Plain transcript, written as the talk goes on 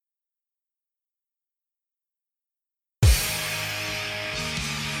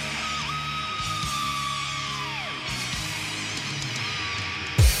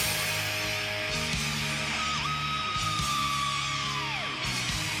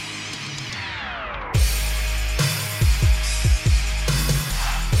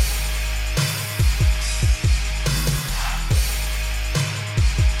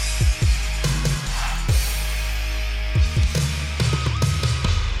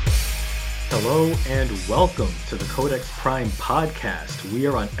Hello and welcome to the Codex Prime podcast. We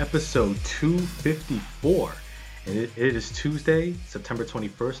are on episode 254, and it is Tuesday, September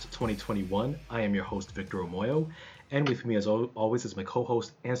 21st, 2021. I am your host, Victor Omoyo, and with me, as always, is my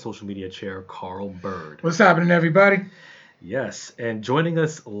co-host and social media chair, Carl Bird. What's happening, everybody? Yes, and joining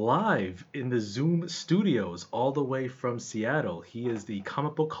us live in the Zoom studios all the way from Seattle, he is the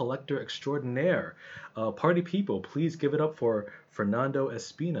comic book collector extraordinaire. Party people, please give it up for Fernando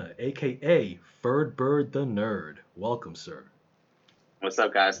Espina, aka Ferd Bird the Nerd. Welcome, sir. What's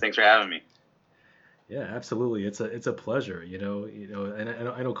up, guys? Thanks for having me. Yeah, absolutely. It's a pleasure. And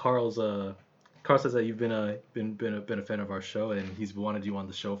I know Carl says that you've been a fan of our show, and he's wanted you on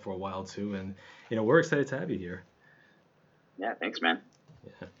the show for a while too, and we're excited to have you here. Yeah, thanks, man.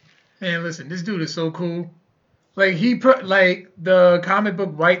 Yeah. Man, listen, this dude is so cool. Like he put the comic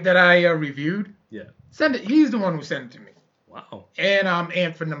book White that I reviewed. Yeah. Send it. He's the one who sent it to me. Wow. And I'm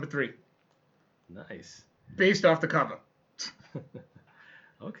amped for number 3. Nice. Based off the cover.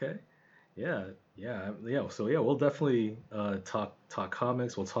 Okay. Yeah. So we'll definitely talk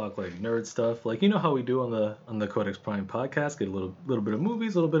comics. We'll talk like nerd stuff, like how we do on the Codex Prime podcast. Get a little bit of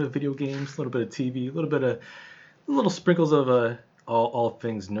movies, a little bit of video games, a little bit of TV, a little bit of little sprinkles of all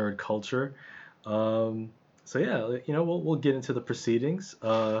things nerd culture. So yeah, we'll get into the proceedings.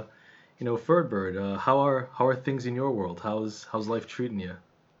 Ferd Bird, how are things in your world? How's life treating you?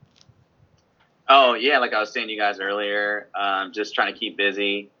 Oh yeah, like I was saying to you guys earlier, just trying to keep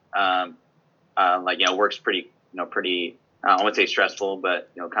busy. Work's pretty, I wouldn't say stressful, but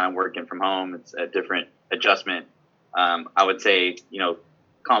kind of working from home. It's a different adjustment. I would say,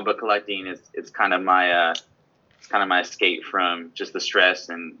 comic book collecting is kind of my escape from just the stress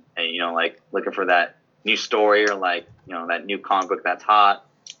and like looking for that new story or like that new comic book that's hot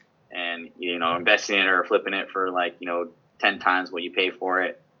and investing in it or flipping it for 10 times what you pay for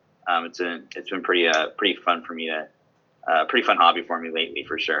it. It's been pretty fun for me to pretty fun hobby for me lately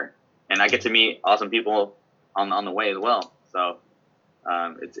for sure, and I get to meet awesome people on the way as well. So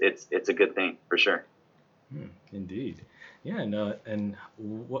it's a good thing for sure. Indeed, yeah. And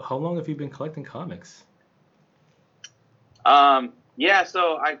how long have you been collecting comics? So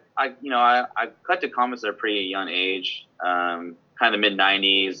I collected comics at a pretty young age, kind of mid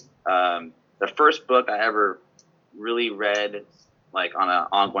 90s. The first book I ever really read like on an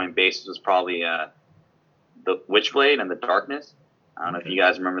ongoing basis was probably The Witchblade and the Darkness. I don't know if you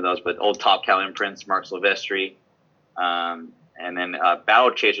guys remember those, but old Top Cow imprints, Mark Silvestri. And then Battle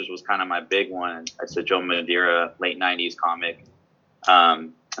Chasers was kind of my big one. It's a Joe Madureira late 90s comic.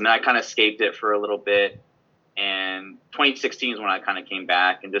 And then I kind of escaped it for a little bit. And 2016 is when I kind of came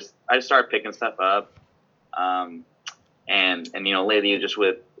back and I just started picking stuff up. And lately just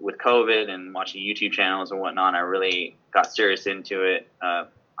with COVID and watching YouTube channels and whatnot, I really got serious into it. I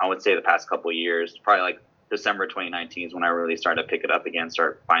would say the past couple of years, probably like December 2019 is when I really started to pick it up again,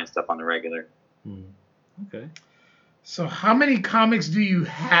 start buying stuff on the regular. Okay. So how many comics do you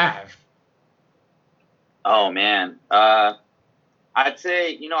have? Oh man. I'd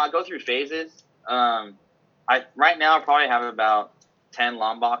say, I go through phases. Right now I probably have about 10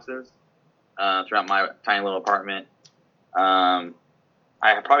 long boxes throughout my tiny little apartment.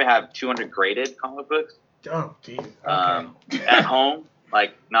 I probably have 200 graded comic books. Oh, geez. Okay. At home,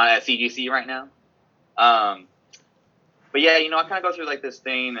 like not at CGC right now. But yeah, I kind of go through like this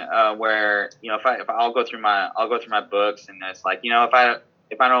thing where if I'll go through my books and it's like if I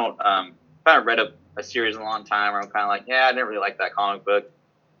haven't read a series in a long time, or I'm kind of like I didn't really like that comic book,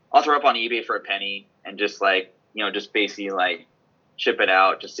 I'll throw it up on eBay for a penny and just just basically like ship it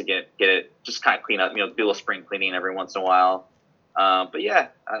out just to get it, just kind of clean up, do a little spring cleaning every once in a while. But yeah,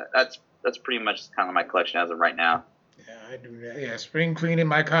 that's pretty much kind of my collection as of right now. Yeah, I do that. Yeah, spring cleaning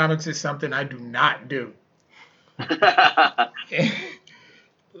my comics is something I do not do. I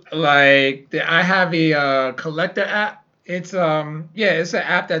have a collector app. It's it's an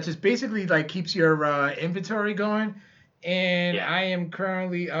app that just basically like keeps your inventory going. And yeah. I am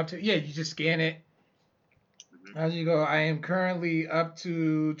currently up to you just scan it. As you go, I am currently up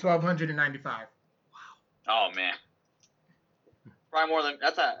to 1,295. Wow. Oh man. Probably more than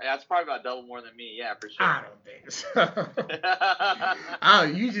that's probably about double more than me, yeah, for sure. I don't think so. Oh,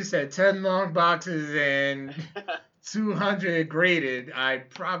 you just said 10 long boxes and 200 graded. I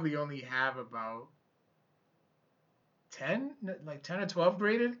probably only have about 10 or 12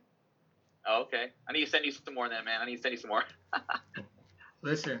 graded. Oh, okay. I need to send you some more then, man. I need to send you some more.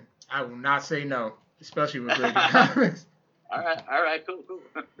 Listen, I will not say no, especially with graded comics. All right, cool,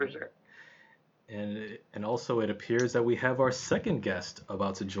 for sure. And also it appears that we have our second guest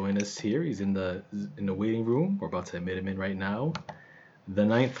about to join us here. He's in the waiting room. We're about to admit him in right now. The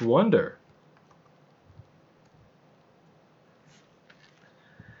Ninth Wonder.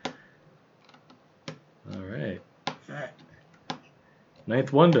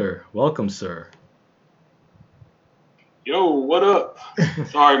 Ninth Wonder, welcome, sir. Yo, what up?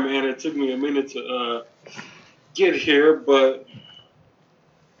 Sorry, man. It took me a minute to get here, but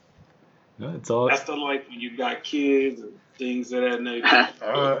No, it's all. that's the life when you got kids and things of that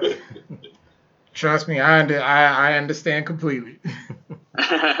nature. Trust me, I understand completely.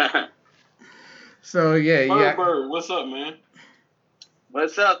 So yeah. Bird, what's up, man?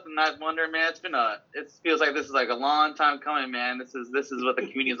 What's up, Ninth Wonder, man? It feels like this is like a long time coming, man. This is what the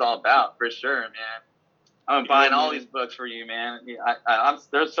community is all about, for sure, man. I'm buying all these books for you, man. I'm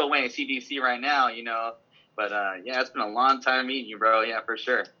they're still waiting CDC right now, But yeah, it's been a long time meeting you, bro. Yeah, for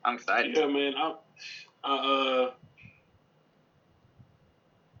sure. I'm excited. Yeah, man. I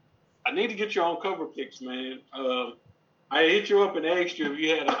need to get your own cover pics, man. I hit you up and asked you if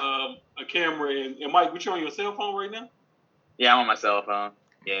you had a camera, and Mike, what you on your cell phone right now? Yeah, I'm on my cell phone.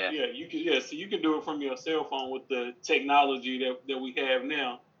 Yeah. Yeah, you can. Yeah, so you can do it from your cell phone with the technology that we have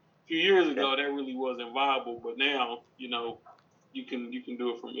now. A few years ago, that really wasn't viable, but now, you can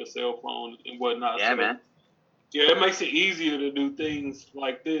do it from your cell phone and whatnot. Yeah, so, man. Yeah, it makes it easier to do things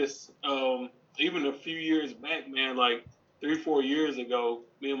like this. Even a few years back, man, like 3-4 years ago,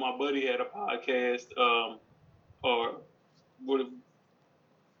 me and my buddy had a podcast, or what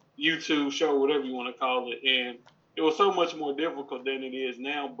YouTube show, whatever you want to call it, and it was so much more difficult than it is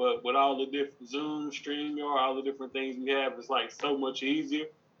now. But with all the different Zoom, StreamYard, all the different things we have, it's like so much easier.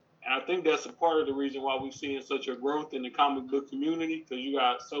 And I think that's a part of the reason why we're seeing such a growth in the comic book community, because you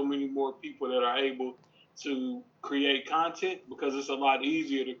got so many more people that are able to create content, because it's a lot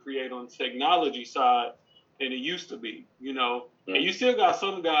easier to create on the technology side than it used to be, Yeah. And you still got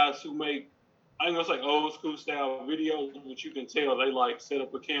some guys who make, I ain't gonna say old school style videos, but you can tell they like set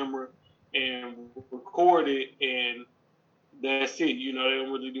up a camera and record it, and that's it. They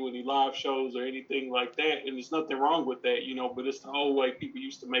don't really do any live shows or anything like that, and there's nothing wrong with that, But it's the old way people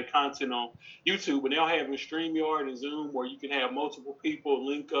used to make content on YouTube, and now having StreamYard and Zoom where you can have multiple people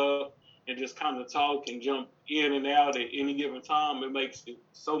link up and just kind of talk and jump in and out at any given time. It makes it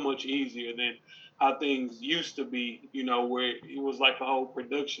so much easier than how things used to be, where it was like a whole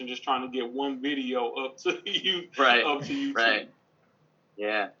production just trying to get one video up to you, right, up to YouTube. Right.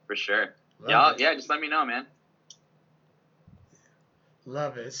 Yeah, for sure. Love yeah, just let me know, man.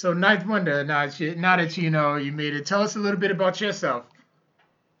 Love it. So Ninth Wonder, now that you made it, tell us a little bit about yourself.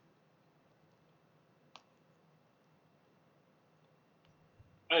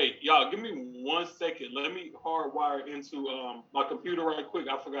 Hey, y'all, give me 1 second. Let me hardwire into my computer right quick.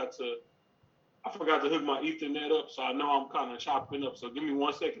 I forgot to hook my Ethernet up, so I know I'm kind of chopping up. So give me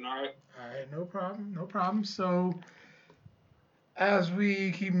 1 second, all right? All right, no problem. So as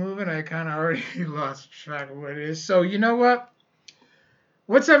we keep moving, I kind of already lost track of what it is. So you know what?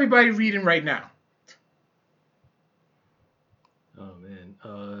 What's everybody reading right now? Oh man,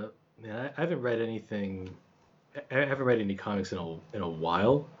 I haven't read anything. I haven't read any comics in a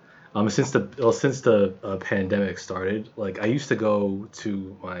while. Since the pandemic started, like I used to go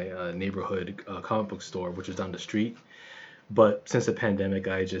to my neighborhood comic book store, which was down the street. But since the pandemic,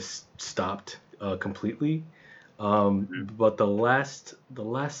 I just stopped completely. But the last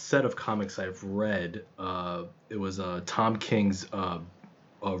set of comics I've read, it was Tom King's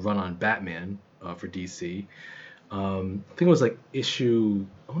run on Batman for DC. I think it was like I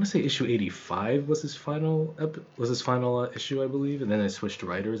want to say issue 85 was his final issue, I believe, and then they switched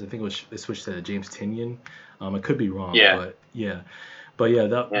writers. I think it switched to James Tynion. I could be wrong, but yeah.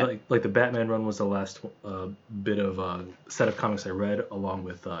 Like the Batman run was the last bit of set of comics I read, along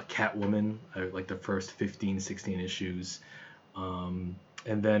with Catwoman, like the first 15, 16 issues, and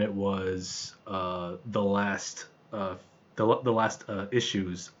then it was the last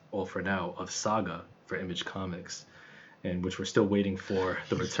issues, all for now, of Saga for Image Comics, and which we're still waiting for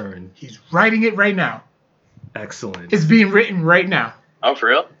the return. He's writing it right now. Excellent. It's being written right now. Oh, for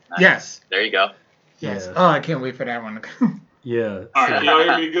real? Nice. Yes. There you go. Yes. Yeah. Oh, I can't wait for that one to come. Yeah. All right, y'all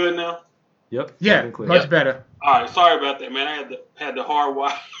hear me good now? Yep. Yeah, much better. All right, sorry about that, man. I had the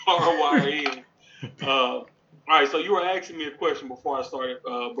hardwire in. All right, so you were asking me a question before I started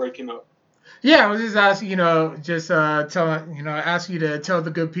breaking up. Yeah, I was just asking, ask you to tell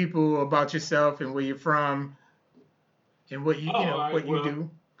the good people about yourself and where you're from and what you do.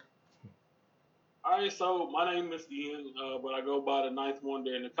 All right, so my name is Ian, but I go by the Ninth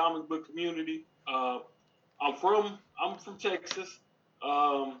Wonder in the comic book community. I'm from Texas.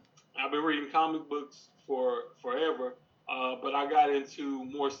 I've been reading comic books for forever, but I got into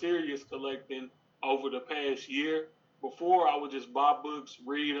more serious collecting over the past year. Before, I would just buy books,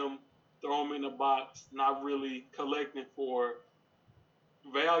 read them, throw them in a box, not really collecting for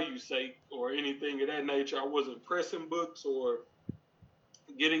value sake or anything of that nature. I wasn't pressing books or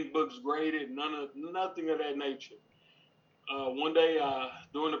getting books graded, nothing of that nature. One day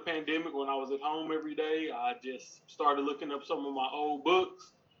during the pandemic, when I was at home every day, I just started looking up some of my old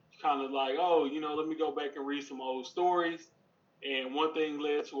books, kind of like, oh, let me go back and read some old stories. And one thing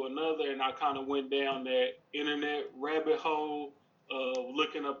led to another, and I kind of went down that internet rabbit hole of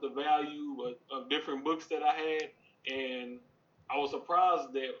looking up the value of different books that I had. And I was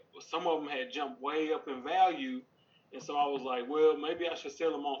surprised that some of them had jumped way up in value. And so I was like, well, maybe I should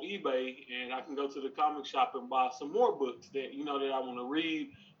sell them on eBay, and I can go to the comic shop and buy some more books that that I want to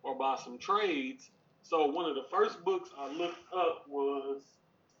read, or buy some trades. So one of the first books I looked up was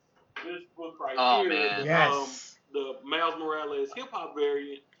this book right Oh here, man. Yes. the Miles Morales hip hop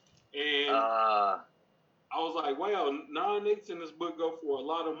variant, and I was like, wow, 9/8 in this book go for a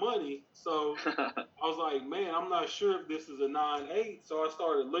lot of money. So I was like, man, I'm not sure if this is a 9/8. So I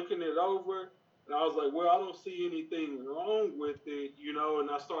started looking it over, and I was like, well, I don't see anything wrong with it, And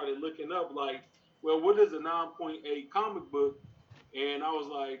I started looking up, like, well, what is a 9.8 comic book? And I was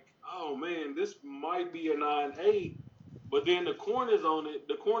like, oh man, this might be a 9/8. But then the corners on it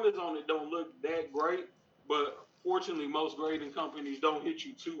don't look that great. But fortunately, most grading companies don't hit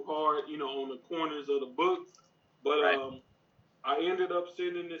you too hard, on the corners of the book. But Right. I ended up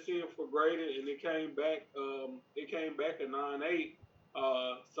sending this in for grading, and it came back. It came back a 9/8.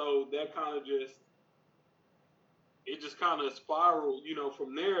 So that kind of just kind of spiraled,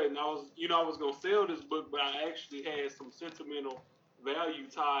 from there. And I was gonna sell this book, but I actually had some sentimental value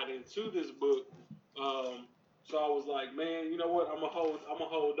tied into this book. So I was like, man, you know what? I'm gonna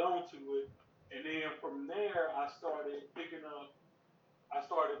hold on to it. And then from there, I started picking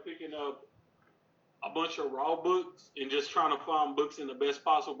up a bunch of raw books and just trying to find books in the best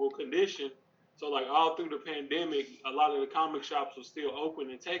possible condition. So like all through the pandemic, a lot of the comic shops were still open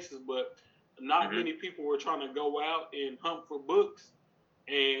in Texas, but not many people were trying to go out and hunt for books.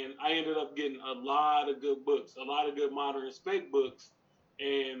 And I ended up getting a lot of good books, a lot of good modern spec books.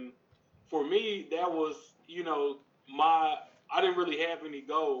 And for me, that was, my I didn't really have any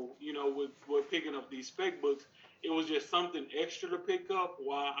goal, with picking up these spec books. It was just something extra to pick up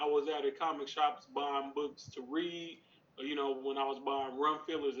while I was at the comic shops buying books to read. When I was buying run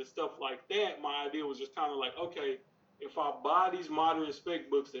fillers and stuff like that, my idea was just kind of like, okay, if I buy these modern spec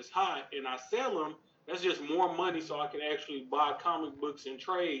books that's hot and I sell them, that's just more money so I can actually buy comic books and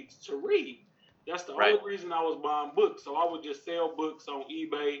trades to read. That's the Right. only reason I was buying books. So I would just sell books on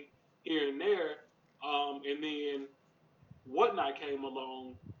eBay here and there. And then Whatnot came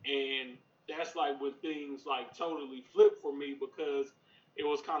along, and that's like when things like totally flipped for me, because it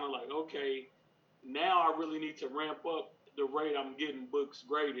was kind of like, okay, now I really need to ramp up the rate I'm getting books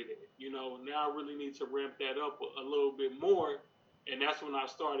graded at. Now I really need to ramp that up a little bit more. And that's when I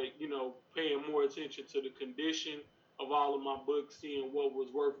started, paying more attention to the condition of all of my books, seeing what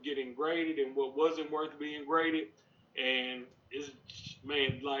was worth getting graded and what wasn't worth being graded. And it's,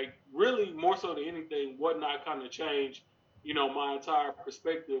 man, like really more so than anything, Whatnot kind of changed, my entire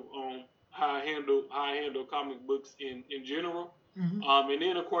perspective on how I handle comic books in general. Mm-hmm. And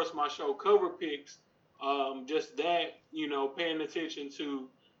then of course my show Cover Picks, just that, paying attention to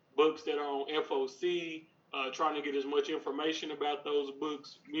books that are on FOC, trying to get as much information about those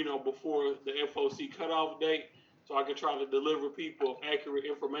books, before the FOC cutoff date, so I can try to deliver people accurate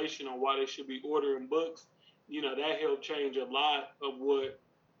information on why they should be ordering books. That helped change a lot of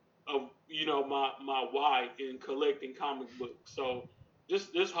my why in collecting comic books. So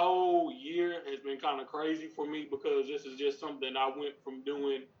just this whole year has been kind of crazy for me, because this is just something I went from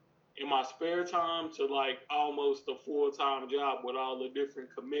doing in my spare time to like almost a full-time job, with all the different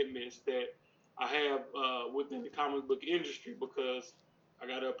commitments that I have within the comic book industry, because I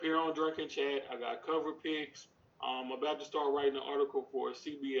got to appear on Drunken Chat. I got Cover Picks. I'm about to start writing an article for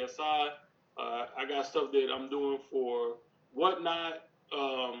CBSI. I got stuff that I'm doing for Whatnot.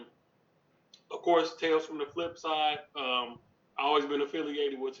 Of course, Tales from the Flip Side. I always been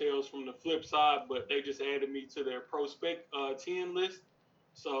affiliated with Tales from the Flip Side, but they just added me to their Prospect 10 list.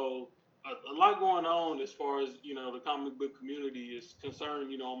 So a lot going on as far as the comic book community is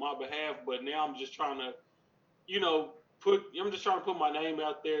concerned, on my behalf. But now I'm just trying to, put my name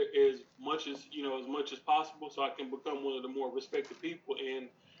out there as much as possible, so I can become one of the more respected people in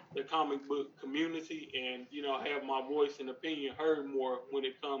the comic book community, and have my voice and opinion heard more when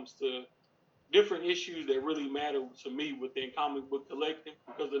it comes to different issues that really matter to me within comic book collecting.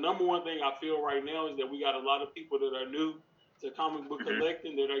 Because the number one thing I feel right now is that we got a lot of people that are new to comic book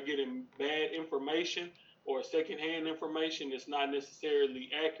collecting that are getting bad information or secondhand information that's not necessarily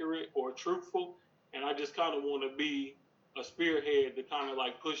accurate or truthful. And I just kind of want to be a spearhead to kind of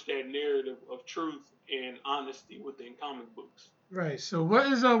like push that narrative of truth and honesty within comic books. Right. So,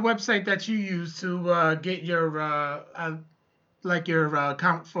 what is a website that you use to get your like your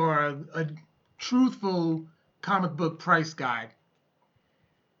count for a truthful comic book price guide?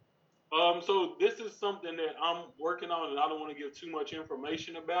 So this is something that I'm working on, and I don't want to give too much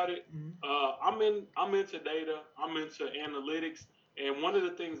information about it. Mhm. I'm into data, I'm into analytics, and one of the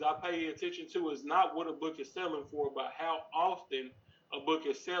things I pay attention to is not what a book is selling for, but how often a book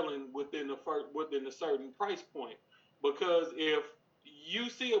is selling within a certain price point. Because if you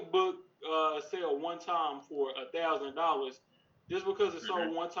see a book sell one time for $1,000, just because it Hmm.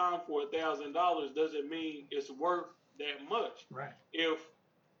 sold one time for $1,000 doesn't mean it's worth that much. Right. If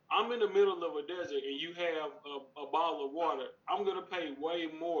I'm in the middle of a desert and you have a bottle of water, I'm gonna pay way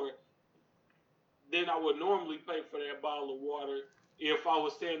more than I would normally pay for that bottle of water if I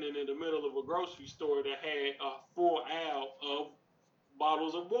was standing in the middle of a grocery store that had a full aisle of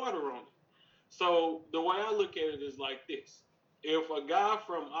bottles of water on it. So the way I look at it is like this: if a guy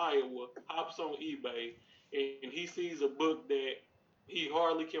from Iowa hops on eBay and he sees a book that he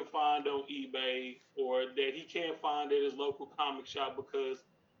hardly can find on eBay or that he can't find at his local comic shop, because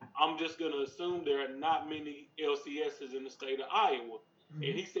I'm just going to assume there are not many LCSs in the state of Iowa. And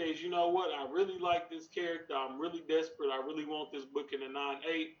Mhm. he says, you know what, I really like this character. I'm really desperate. I really want this book in a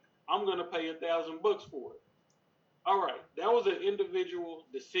 9.8. I'm going to pay $1,000 for it. All right, that was an individual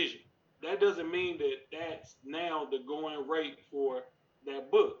decision. That doesn't mean that that's now the going rate for that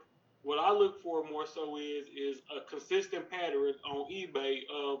book. What I look for more so is a consistent pattern on eBay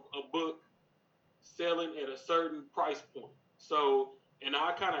of a book selling at a certain price point. So, and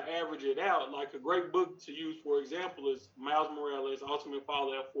I kind of average it out. Like a great book to use, for example, is Miles Morales Ultimate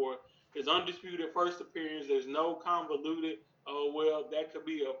Fallout 4. His undisputed first appearance. There's no convoluted. Oh well, that could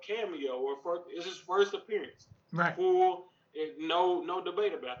be a cameo or it's his first appearance. Right. Full, no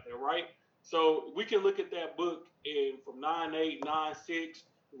debate about that, right? So we can look at that book and from 9.8, 9.6,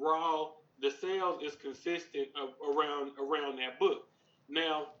 raw. The sales is consistent around that book.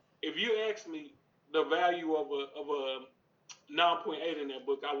 Now, if you ask me the value of a 9.8 in that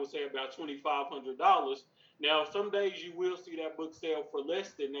book, I would say about $2,500. Now, some days you will see that book sell for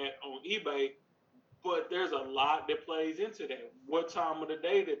less than that on eBay, but there's a lot that plays into that. What time of the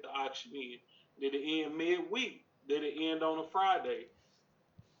day did the auction end? Did it end midweek? Did it end on a Friday?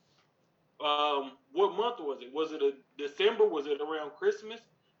 What month was it? Was it a December? Was it around Christmas?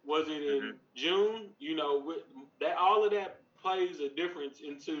 Was it Hmm. in June? That all of that plays a difference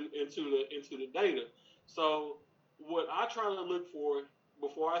into the data. So what I try to look for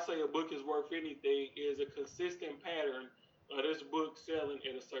before I say a book is worth anything is a consistent pattern of this book selling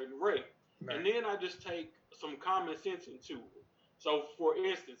at a certain rate, and Right. then I just take some common sense into it. So, for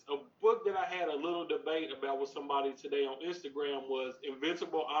instance, a book that I had a little debate about with somebody today on Instagram was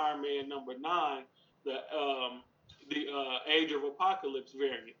Invincible Iron Man #9, the Age of Apocalypse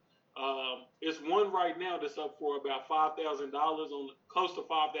variant. It's one right now that's up for about $5,000 on close to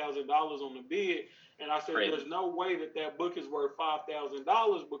 $5,000 on the bid, and I said there's Crazy. no way that that book is worth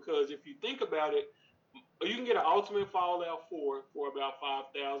 $5,000 because if you think about it, you can get an Ultimate Fallout 4 for about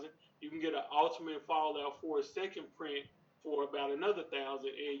 5,000. You can get an Ultimate Fallout 4 second print for about another thousand,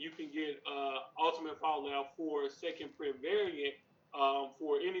 and you can get Ultimate Fallout 4 second print variant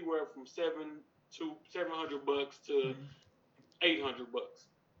for anywhere from $700 to Mhm. $800.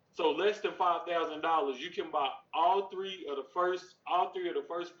 So less than $5,000, you can buy all three of the first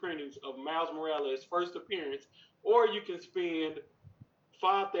printings of Miles Morales' first appearance, or you can spend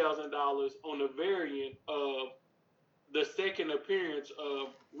 $5,000 on a variant of the second appearance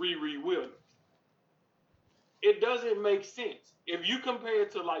of Riri Williams. It doesn't make sense. If you compare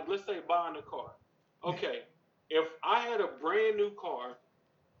it to, like, let's say buying a car. Yeah. Okay, if I had a brand new car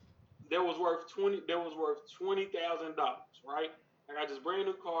that was worth $20,000, right? I got this brand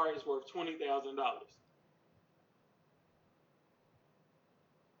new car, it's worth $20,000.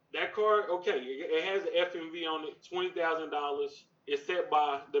 That car, okay, it has an FMV on it, $20,000. It's set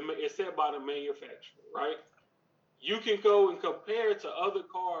by the manufacturer, right? You can go and compare it to other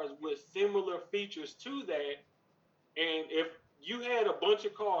cars with similar features to that. And if you had a bunch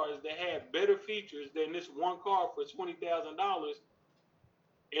of cars that had better features than this one car for $20,000,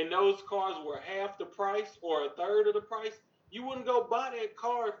 and those cars were half the price or a third of the price, you wouldn't go buy that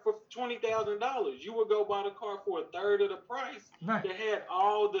car for $20,000. You would go buy the car for a third of the price Right. that had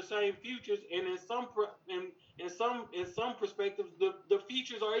all the same features, and in some perspectives, the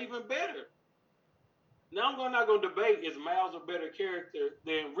features are even better. Now I'm not going to debate is Miles a better character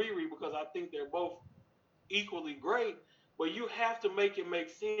than Riri because I think they're both equally great, but you have to make it make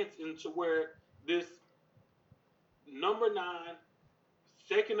sense into where this #9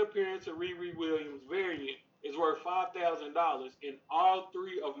 second appearance of Riri Williams variant is worth $5,000, and all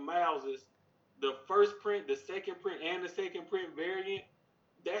three of Miles's, the first print, the second print, and the second print variant,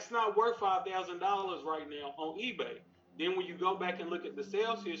 that's not worth $5,000 right now on eBay. Then when you go back and look at the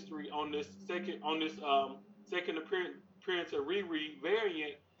sales history on this second appearance of Riri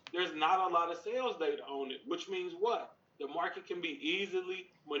variant, there's not a lot of sales data on it, which means what? The market can be easily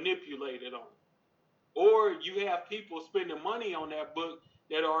manipulated on it. Or you have people spending money on that book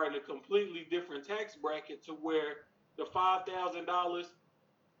that are in a completely different tax bracket to where the $5,000, $3,000,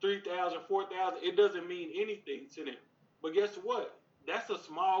 $4,000, it doesn't mean anything to them. But guess what? That's a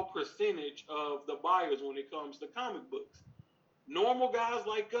small percentage of the buyers when it comes to comic books. Normal guys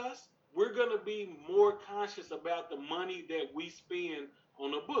like us, we're going to be more conscious about the money that we spend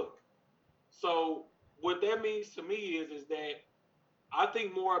on a book. So what that means to me is that I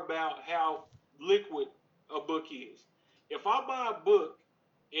think more about how liquid a book is. If I buy a book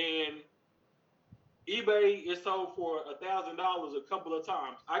and eBay is sold for $1,000 a couple of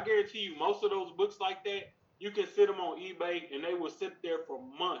times, I guarantee you most of those books like that, you can sit them on eBay and they will sit there for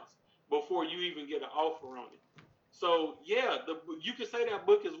months before you even get an offer on it. So yeah, you can say that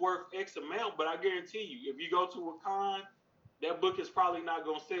book is worth X amount, but I guarantee you, if you go to a con, that book is probably not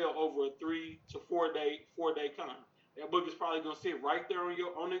going to sell over a 3 to 4 day con. That book is probably going to sit right there on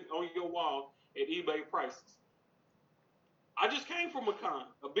your wall at eBay prices. I just came from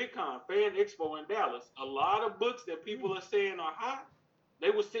a big con, Fan Expo in Dallas. A lot of books that people are saying are hot, they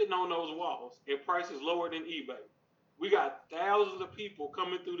were sitting on those walls at prices lower than eBay. We got thousands of people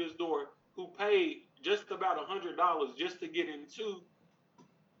coming through this door who paid just about $100 just to get into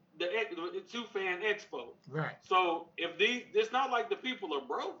the Fan Expo. Right. So it's not like the people are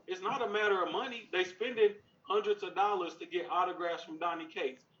broke. It's not a matter of money. They spending hundreds of dollars to get autographs from Donny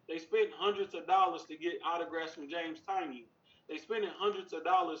Cates. They spend hundreds of dollars to get autographs from James Tynion. They spending hundreds of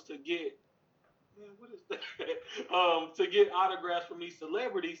dollars to get to get autographs from these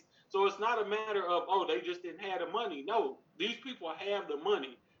celebrities. So it's not a matter of they just didn't have the money. No, these people have the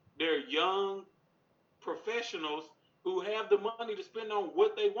money. They're young professionals who have the money to spend on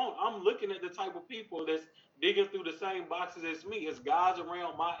what they want. I'm looking at the type of people that's digging through the same boxes as me. It's guys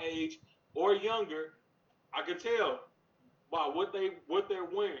around my age or younger. I can tell by what they're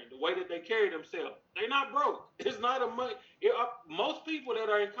wearing, the way that they carry themselves. They're not broke. It's not a money. Most people that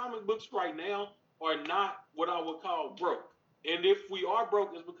are in comic books right now are not what I would call broke. And if we are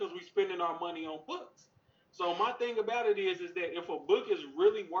broke, it's because we're spending our money on books. So my thing about it is that if a book is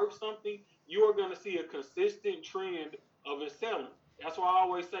really worth something, you are going to see a consistent trend of it selling. That's why I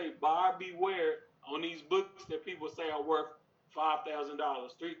always say buyer beware on these books that people say are worth $5,000,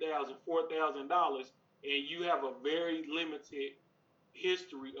 $3,000, $4,000, and you have a very limited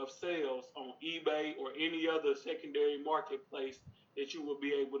history of sales on eBay or any other secondary marketplace that you will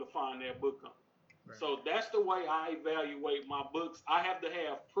be able to find that book on. Right. So that's the way I evaluate my books. I have to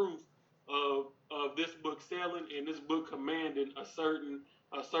have proof of this book selling and this book commanding a certain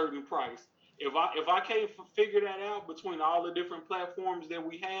price. If I can't figure that out between all the different platforms that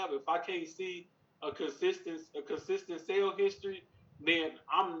we have, if I can't see a consistent sale history, then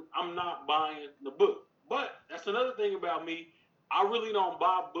I'm not buying the book. But that's another thing about me. I really don't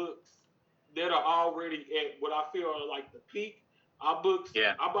buy books that are already at what I feel are like the peak. I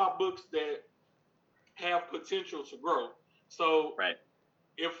buy books that have potential to grow. So right.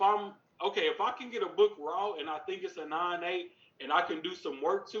 If I can get a book raw and I think it's a 9.8 and I can do some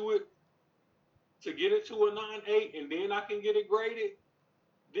work to it to get it to a 9.8 and then I can get it graded,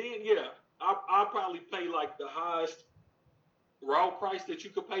 then yeah, I'll probably pay like the highest raw price that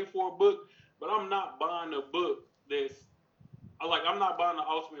you could pay for a book. But I'm not buying a book I'm not buying the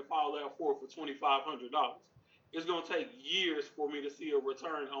Ultimate Fallout 4 for $2,500. It's gonna take years for me to see a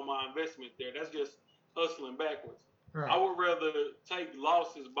return on my investment there. That's just hustling backwards. Right. I would rather take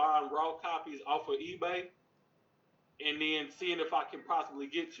losses buying raw copies off of eBay and then seeing if I can possibly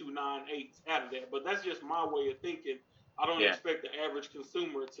get 2 9.8s out of that. But that's just my way of thinking. I don't expect the average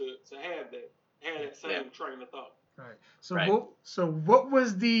consumer to have that same train of thought. Right. So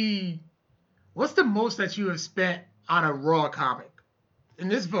what's the most that you have spent on a raw comic? And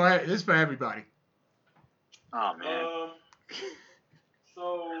this for everybody. Oh man.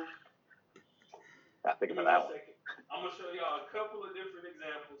 So I think about that one. I'm gonna show y'all a couple of different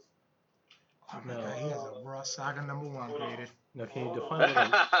examples. Oh my God, he has a Raw Saga #1 graded. Now, can you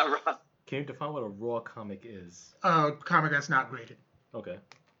define what a raw comic is? Comic that's not graded. Okay.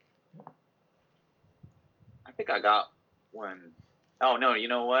 I think I got one. Oh no, you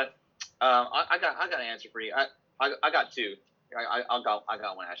know what? I got an answer for you. I got two. I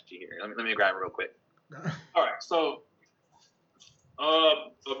got one actually here. Let me grab it real quick. All right, so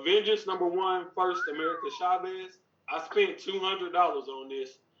Avengers #1, First America Chavez. I spent $200 on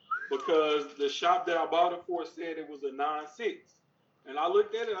this because the shop that I bought it for said it was a 9.6, and I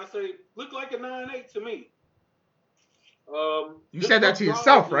looked at it. I say, looked like a 9.8 to me. You said that to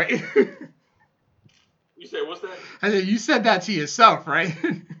yourself, right? You said what's that? I said you said that to yourself, right?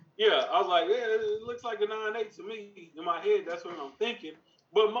 Yeah, I was like, yeah, it looks like a 9.8 to me. In my head, that's what I'm thinking.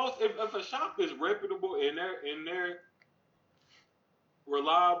 But if a shop is reputable and they're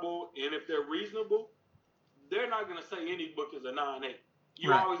reliable and if they're reasonable, they're not gonna say any book is a 9.8.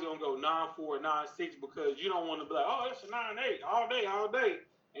 You're Right. always gonna go 9.4, 9.6 because you don't want to be like, oh, that's a 9.8 all day,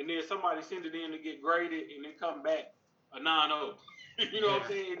 and then somebody send it in to get graded and then come back a 9.0. You know what I'm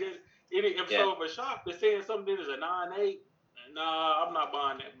saying? If a shop is saying something is a 9.8, nah, I'm not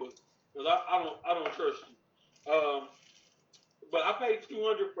buying that book because I don't trust you. But I paid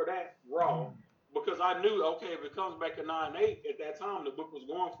 $200 for that raw because I knew, okay, if it comes back a 9.8 at that time, the book was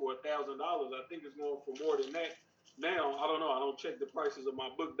going for $1,000. I think it's going for more than that now. I don't know. I don't check the prices of my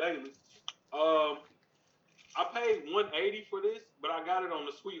book daily. I paid $180 for this, but I got it on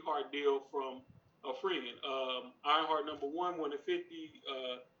the sweetheart deal from a friend. Ironheart #1, 150,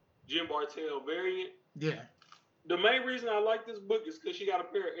 Jim Bartell variant. Yeah. The main reason I like this book is because she got a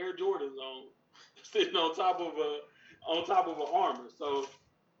pair of Air Jordans on, sitting on top of an armor. So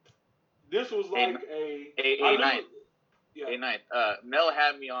this was like Mel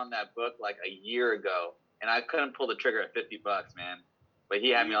had me on that book like a year ago, and I couldn't pull the trigger at $50, man. But he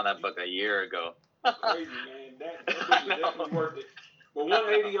had me on that book a year ago. Crazy, man. That book is definitely worth it. But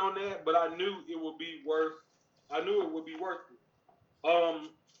 180 on that, but I knew it would be worth. I knew it would be worth it.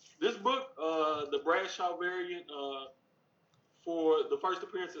 This book, the Bradshaw variant, for the first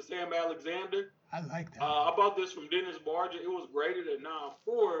appearance of Sam Alexander. I like that. I bought this from Dennis Barger. It was graded at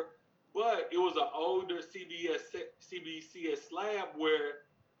 9.4, but it was an older CBCS slab where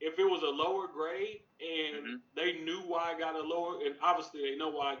if it was a lower grade and they knew why I got a lower, and obviously they know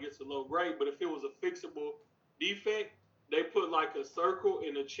why it gets a low grade, but if it was a fixable defect, they put like a circle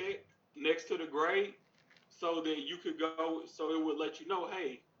and a check next to the grade so that you could go, so it would let you know,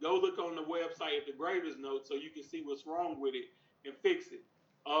 hey, go look on the website at the grader's note so you can see what's wrong with it and fix it.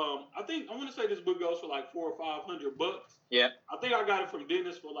 I want to say this book goes for like $400 or $500. Yeah. I think I got it from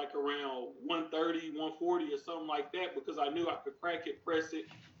Dennis for like around 130, 140 or something like that because I knew I could crack it, press it,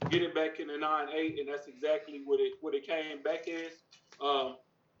 get it back in the 9.8, and that's exactly what it came back as.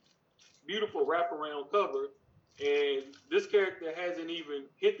 Beautiful wraparound cover, and this character hasn't even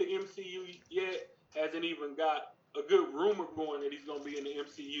hit the MCU yet. Hasn't even got a good rumor going that he's going to be in the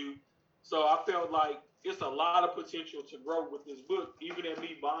MCU. So I felt like it's a lot of potential to grow with this book. Even at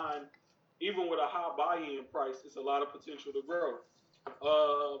me buying, even with a high buy-in price, it's a lot of potential to grow.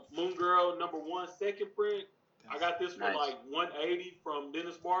 Moon Girl #1 second print. I got this for like 180 from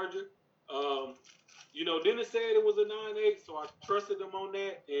Dennis Barger. Dennis said it was a 9.8, so I trusted him on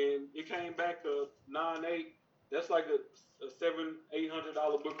that, and it came back a 9.8. That's like a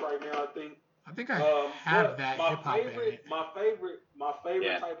 $700-800 book right now, I think. I think I have that hip hop in it. My favorite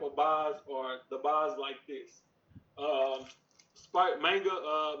type of buys are the buys like this. Manga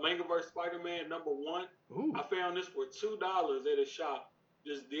vs. Spider-Man #1. Ooh. I found this for $2 at a shop,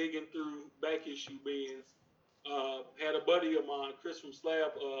 just digging through back issue bins. Had a buddy of mine, Chris from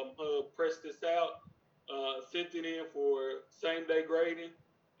Slab, pressed this out, sent it in for same day grading,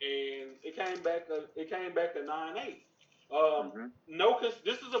 and it came back a 9.8.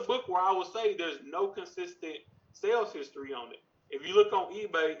 This is a book where I would say there's no consistent sales history on it. If you look on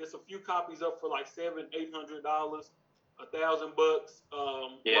eBay, it's a few copies up for like $700-800, $1,000.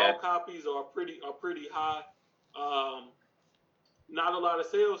 Raw copies are pretty high. Not a lot of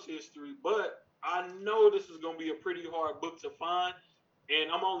sales history, but I know this is gonna be a pretty hard book to find, and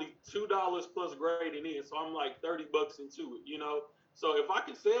I'm only $2 plus grading in, so I'm like $30 into it, So if I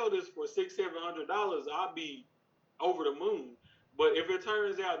can sell this for $600-700, I'll be over the moon. But if it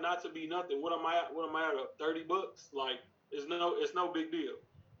turns out not to be nothing, what am I at? $30? Like it's no big deal.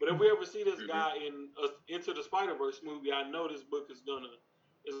 But if we ever see this guy in Into the Spider-Verse movie, I know this book is gonna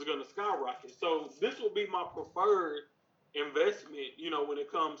skyrocket. So this will be my preferred investment, when it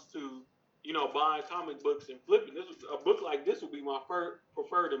comes to buying comic books and flipping. A book like this will be my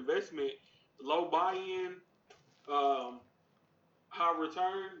preferred investment. Low buy-in, high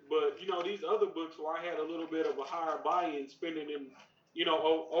return. But these other books where I had a little bit of a higher buy-in, spending in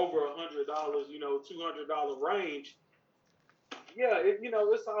over $100, $200 range. Yeah,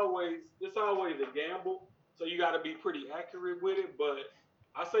 it's always a gamble. So you got to be pretty accurate with it. But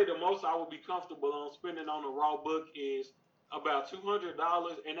I say the most I would be comfortable on spending on a raw book is about $200,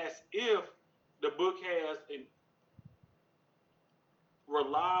 and that's if the book has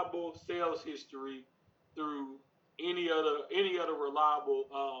reliable sales history through any other reliable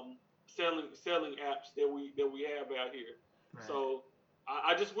selling apps that we have out here. Right. So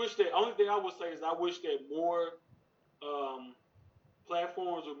I just wish that only thing I would say is I wish that more um,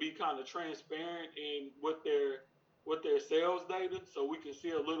 platforms would be kind of transparent in what their sales data, so we can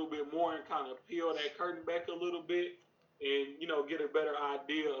see a little bit more and kind of peel that curtain back a little bit, and get a better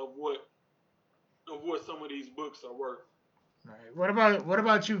idea of what some of these books are worth. Right. What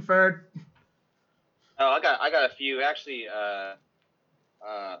about you, Ferd? Oh, I got a few actually.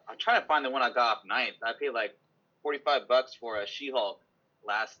 I'm trying to find the one I got off Ninth. I paid like $45 for a She-Hulk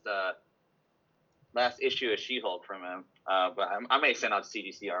last last issue of She-Hulk from him. But I may send out to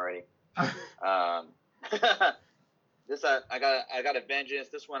CGC already. Um, this I got a Vengeance.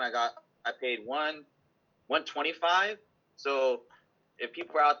 This one I paid 125. So if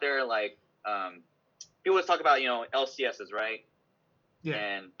people are out there like people always talk about LCSs, right? Yeah.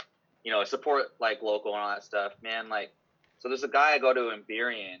 And support like local and all that stuff, man. Like, so there's a guy I go to in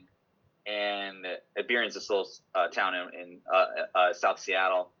Burien, and Burien's this little town in South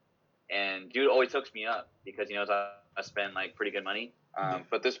Seattle, and dude always hooks me up because he knows I spend like pretty good money.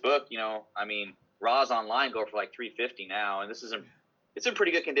 But this book, I mean, raws online go for like $350 now, and it's in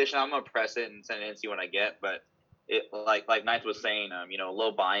pretty good condition. I'm gonna press it and send it in and see what I get. But it like Ninth was saying,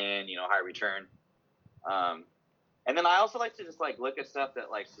 low buy-in, high return. And then I also like to just like look at stuff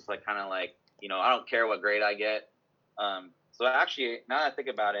that like just like kind of like I don't care what grade I get. So actually, now that I think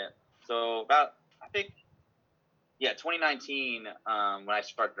about it, so about I think 2019 when I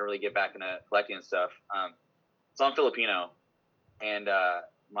started to really get back into collecting and stuff. So I'm Filipino, and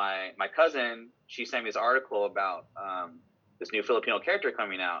my cousin, she sent me this article about this new Filipino character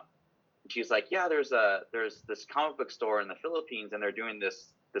coming out, and she's like, yeah, there's this comic book store in the Philippines, and they're doing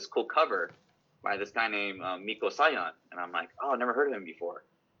this cool cover by this guy named Miko Sayon. And I'm like, oh, I've never heard of him before.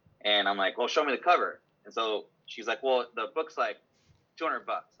 And I'm like, well, show me the cover. And so she's like, well, the book's like $200. And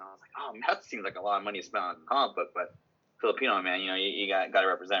I was like, oh, man, that seems like a lot of money to spend on a comic book, but Filipino, man, you got to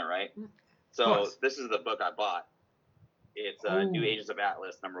represent, right? So this is the book I bought. It's New Agents of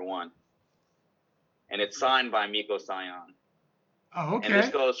Atlas, #1. And it's signed by Miko Sayon. Oh, okay. And this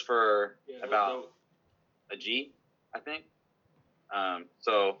goes for about dope. a G, I think.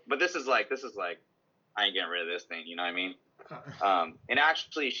 But this is like, I ain't getting rid of this thing, you know what I mean? And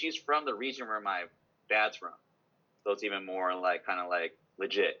actually, she's from the region where my dad's from, so it's even more like kind of like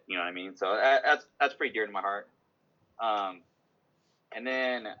legit, you know what I mean? So that's pretty dear to my heart. And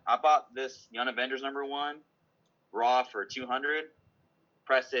then I bought this Young Avengers #1 raw for $200.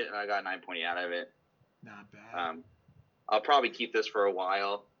 Pressed it, and I got 9.8 out of it. Not bad. I'll probably keep this for a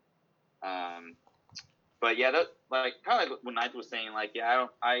while. But yeah, that like kind of like what Ninth was saying. Like, yeah,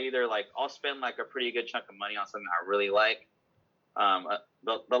 I either like I'll spend like a pretty good chunk of money on something I really like.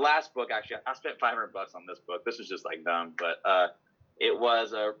 The last book, actually, I spent $500 on this book. This was just like dumb, but it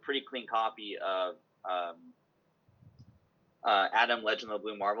was a pretty clean copy of Adam Legend of the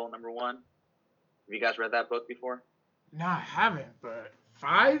Blue Marvel #1. Have you guys read that book before? No, I haven't. But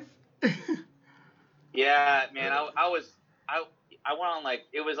 5? Yeah, man, I went on like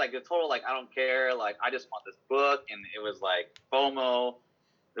it was like a total like I don't care, like I just want this book, and it was like FOMO.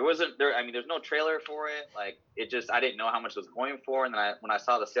 There's no trailer for it. Like it just I didn't know how much it was going for, and then when I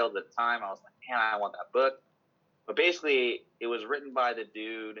saw the sale at the time, I was like, man, I want that book. But basically, it was written by the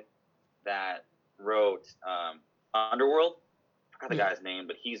dude that wrote Underworld. I forgot the guy's name,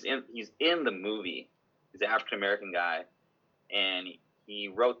 but he's in the movie. He's an African American guy, and he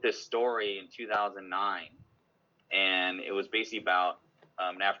wrote this story in 2009. And it was basically about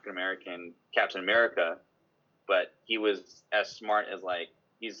an African American Captain America, but he was as smart as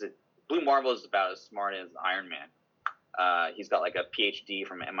Blue Marvel is about as smart as Iron Man. He's got like a PhD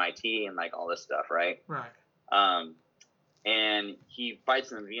from MIT and like all this stuff, right? Right. And he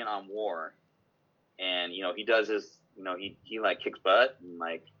fights in the Vietnam War, and he does his, he like kicks butt, and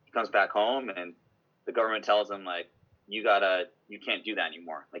like he comes back home, and the government tells him like you can't do that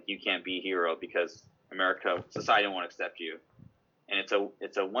anymore. Like you can't be a hero because society won't accept you. And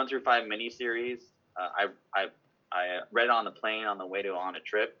it's a 1 through 5 miniseries. I read it on the plane on the way on a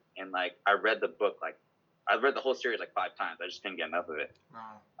trip, and like I read the book I read the whole series like 5 times. I just couldn't get enough of it.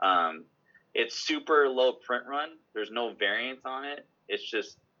 Wow. It's super low print run. There's no variants on it. It's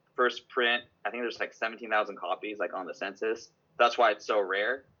just first print. I think there's like 17,000 copies like on the census. That's why it's so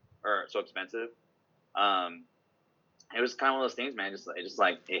rare or so expensive. It was kind of one of those things, man. It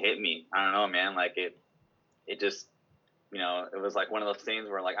hit me. I don't know, man. Like it just, it was like one of those things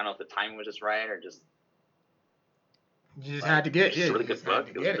where like I don't know if the timing was just right or just. You just had to get it. It's a really good book.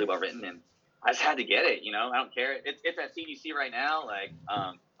 It was really well written, and I just had to get it. I don't care. It's at CGC right now. Like,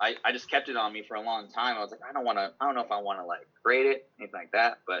 I just kept it on me for a long time. I was like, I don't know if I want to like grade it, anything like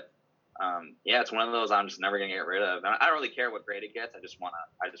that. But yeah, it's one of those I'm just never gonna get rid of. I don't really care what grade it gets. I just wanna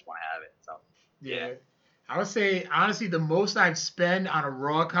have it. So yeah. I would say honestly, the most I've spent on a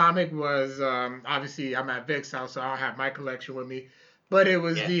raw comic was obviously I'm at Vic's house, so I don't have my collection with me, but it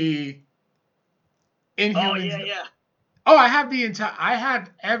was the Inhumans. Oh yeah. Oh, I have the entire. I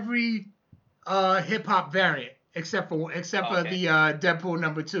have every hip hop variant except for the Deadpool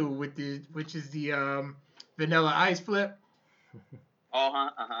 #2 which is the Vanilla Ice flip.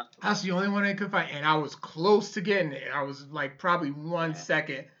 That's the only one I could find, and I was close to getting it. I was like probably 1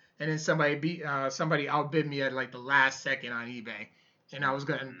 second, and then somebody outbid me at like the last second on eBay, and I was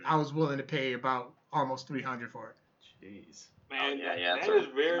willing to pay about almost $300 for it. Jeez. Man, that is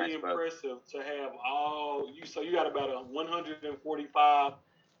very impressive to have so you got about 145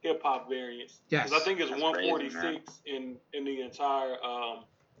 hip hop variants. Yes. Because I think it's 146 in the entire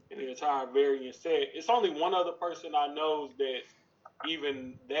variant set. It's only one other person I know that's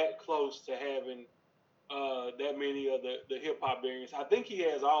even that close to having that many of the hip hop variants. I think he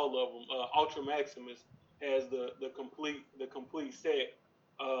has all of them. Ultra Maximus has the complete set.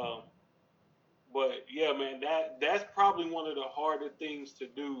 But yeah, man, that's probably one of the harder things to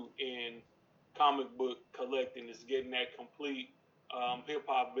do in comic book collecting is getting that complete hip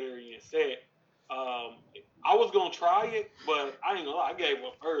hop variant set. I was gonna try it, but I ain't gonna lie, I gave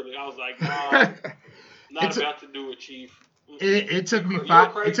up early. I was like, nah, not about to do it, Chief. It took me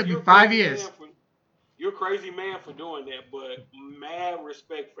 5 years. You're a crazy man for doing that, but mad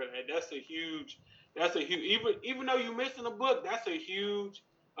respect for that. That's a huge even though you're missing a book, that's a huge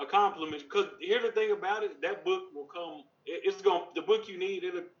accomplishment. Because here's the thing about it, that book will come. The book you need.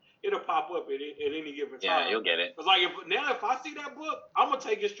 It'll pop up at any given time. Yeah, you'll get it. It's like if I see that book, I'm gonna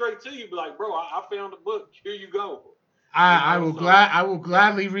take it straight to you. Be like, bro, I found the book. Here you go. I will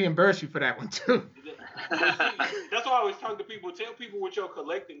gladly reimburse you for that one too. That's why I always talk to people. Tell people what your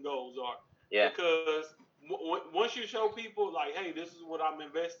collecting goals are. Yeah. Because once you show people like, hey, this is what I'm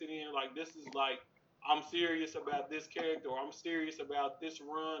invested in. Like this is like I'm serious about this character, or I'm serious about this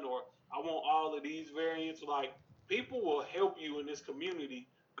run, or I want all of these variants. Like people will help you in this community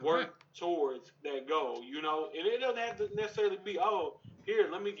work towards that goal. And it doesn't have to necessarily be, oh, here,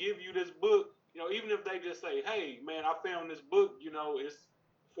 let me give you this book. Even if they just say, hey, man, I found this book. It's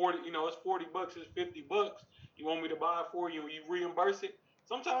 40. It's $40. It's $50. You want me to buy it for you? You reimburse it.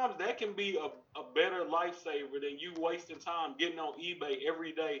 Sometimes that can be a better lifesaver than you wasting time getting on eBay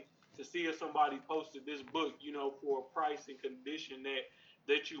every day to see if somebody posted this book, for a price and condition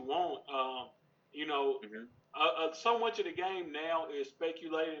that you want. So much of the game now is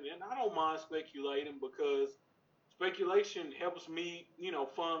speculating, and I don't mind speculating because speculation helps me,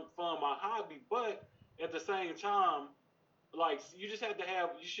 fund my hobby. But at the same time, like you just have to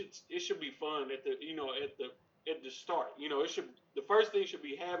it should be fun at the start. The first thing should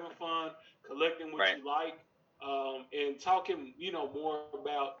be having fun, collecting what you like, and talking, more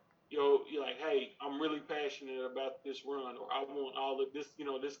about, you're like, hey, I'm really passionate about this run, or I want all of this,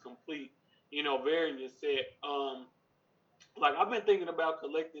 this complete, variant set. Like I've been thinking about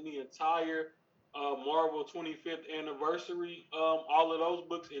collecting the entire Marvel 25th anniversary, all of those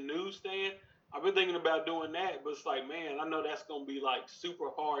books in newsstand. I've been thinking about doing that, but it's like, man, I know that's gonna be like super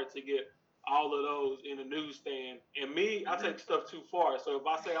hard to get all of those in the newsstand. And me, I take stuff too far. So if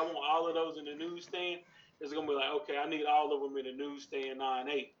I say I want all of those in the newsstand, it's gonna be like, okay, I need all of them in the newsstand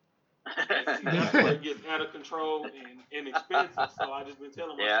 9/8. That's where it gets out of control and expensive. So I just been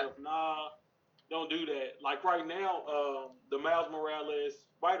telling myself, nah, don't do that. Like right now, the Miles Morales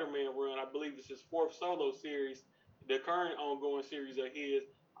Spider-Man run, I believe it's his 4th solo series. The current ongoing series of his,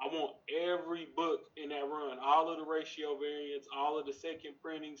 I want every book in that run, all of the ratio variants, all of the second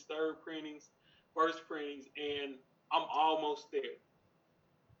printings, third printings, first printings, and I'm almost there.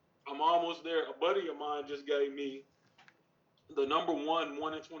 A buddy of mine just gave me the number 1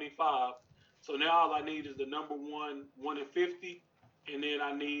 in 25. So now all I need is the number 1 in 50, and then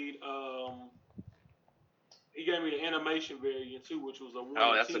I need he gave me the animation variant too, which was a 1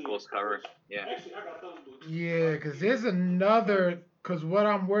 Oh, that's in the 10. coolest cover. Yeah. Actually, I got those books. Yeah, because there's another. Because what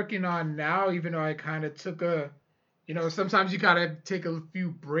I'm working on now, even though I kind of took sometimes you gotta take a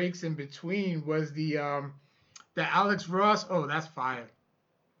few breaks in between, was the Alex Ross. Oh, that's fire.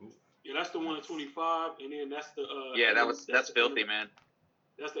 Yeah, that's the 1 in 25, and then that's the that's filthy, man.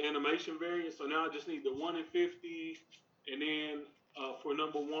 That's the animation variant. So now I just need the 1 in 50, and then for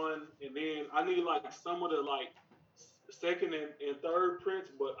number 1, and then I need like some of the like second and third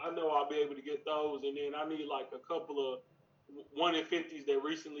prints, but I know I'll be able to get those, and then I need like a couple of 1 in 50s that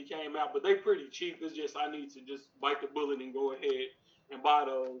recently came out, but they pretty cheap. It's just I need to just bite the bullet and go ahead and buy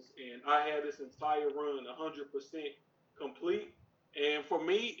those. And I had this entire run 100% complete. And for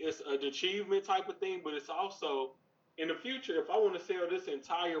me, it's an achievement type of thing, but it's also in the future, if I want to sell this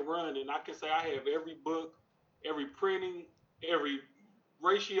entire run and I can say I have every book, every printing, every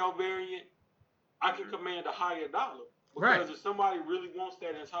ratio variant, I can command a higher dollar. Because if somebody really wants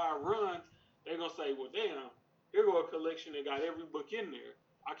that entire run, they're going to say, well, damn, here go a collection that got every book in there.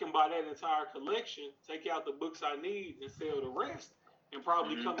 I can buy that entire collection, take out the books I need, and sell the rest, and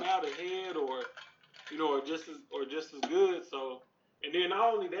probably come out ahead or just as good. So, and then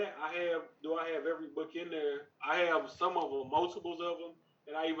not only that, I have every book in there. I have some of them, multiples of them,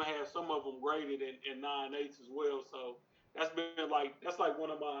 and I even have some of them graded in 9/8 as well. So that's like one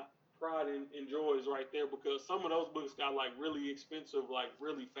of my pride and joys right there, because some of those books got like really expensive, like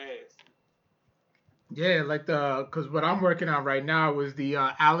really fast. Yeah, like because what I'm working on right now was the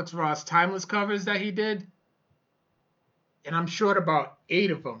Alex Ross Timeless covers that he did, and I'm short about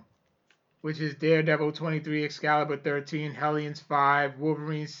 8 of them, which is Daredevil 23, Excalibur 13, Hellions 5,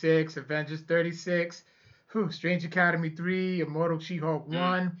 Wolverine 6, Avengers 36, Strange Academy 3, Immortal She-Hulk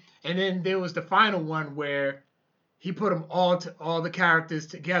 1, and then there was the final one where he put them all the characters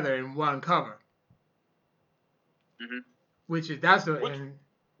together in one cover. Which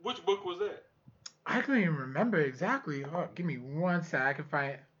book was that? I can't even remember exactly. Oh, give me one sec. I can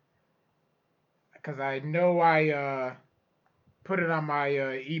find it. Because I know I put it on my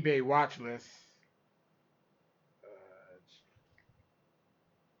eBay watch list.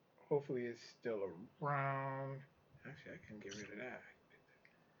 Hopefully it's still around. Actually, I can get rid of that.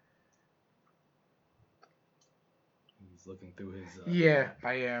 He's looking through his... Yeah,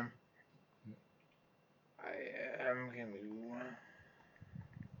 I am. Give me one.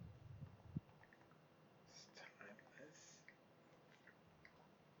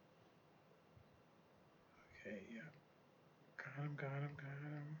 Okay, yeah. Got him.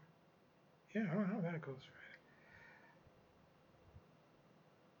 Yeah, I don't know how that goes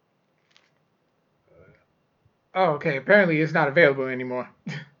right. Oh, okay. Apparently it's not available anymore.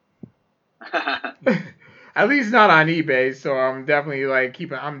 At least not on eBay, so I'm definitely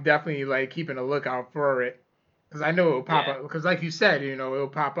keeping a lookout for it. Because I know it'll pop up. Because like you said, it'll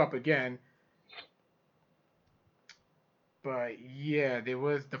pop up again. But yeah, there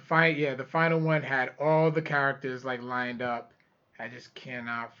was the final one had all the characters like lined up. I just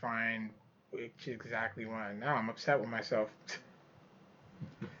cannot find which exactly one. Now I'm upset with myself.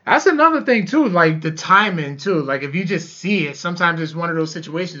 That's another thing too, like the timing too. Like if you just see it, sometimes it's one of those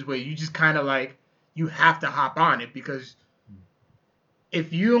situations where you just kind of like you have to hop on it, because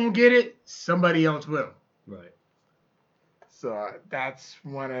if you don't get it, somebody else will. Right. So that's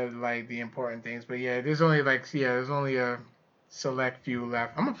one of like the important things. But yeah, there's only a select few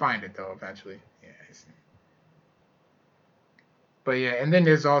left. I'm gonna find it though eventually. Yeah. But yeah, and then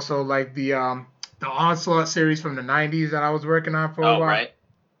there's also like the Onslaught series from the 90s that I was working on for a while. Oh, right.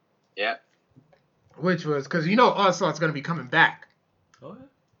 Yeah. Which was because Onslaught's gonna be coming back. Oh yeah.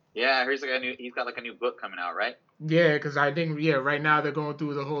 Yeah, he's got like a new book coming out, right? Yeah, because I think right now they're going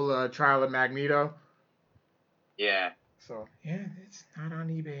through the whole trial of Magneto. Yeah. So yeah, it's not on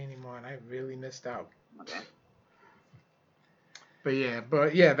eBay anymore, and I really missed out. Okay.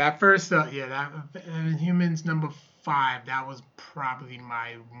 But yeah, that first that Humans number 5, that was probably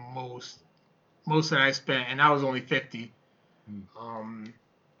my most that I spent, and that was only $50.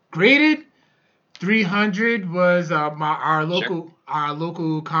 Graded 300 was our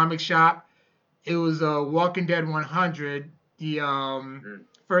local comic shop. It was Walking Dead 100, the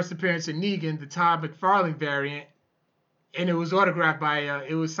first appearance of Negan, the Todd McFarlane variant, and it was autographed by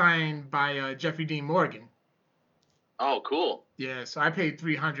it was signed by Jeffrey Dean Morgan. Oh, cool. Yeah, so I paid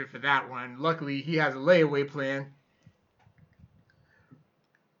 $300 for that one. Luckily, he has a layaway plan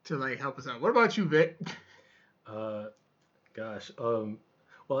to like help us out. What about you, Vic? Gosh.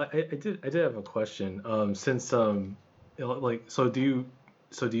 Well, I did have a question. Since so do you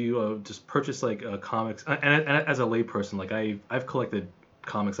just purchase like comics? And as a layperson, like I've collected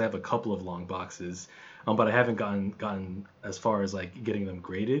comics. I have a couple of long boxes, but I haven't gotten as far as like getting them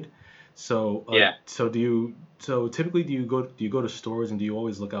graded. So So typically do you go to stores, and do you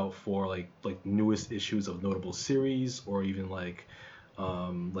always look out for like newest issues of notable series, or even like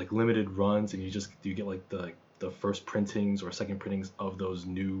limited runs, and do you get like the first printings or second printings of those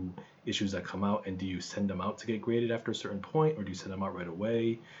new issues that come out, and do you send them out to get graded after a certain point, or do you send them out right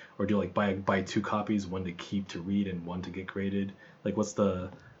away, or do you like buy 2 copies, one to keep to read and one to get graded? Like what's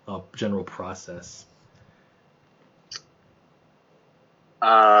the general process?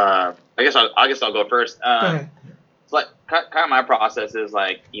 I guess I'll go first. So like kind of my process is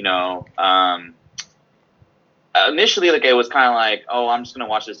like, initially like it was kind of like, oh, I'm just gonna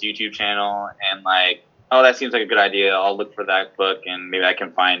watch this YouTube channel and like, oh, that seems like a good idea. I'll look for that book and maybe I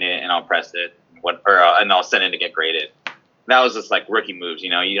can find it and I'll press it, and I'll send it to get graded. That was just like rookie moves, I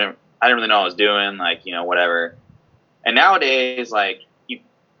didn't really know what I was doing, like whatever. And nowadays, like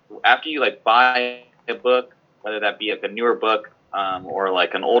after you like buy a book, whether that be like a newer book or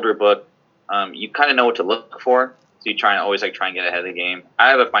like an older book, you kind of know what to look for. So you always try and get ahead of the game. I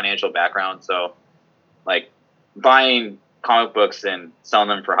have a financial background, so like buying comic books and selling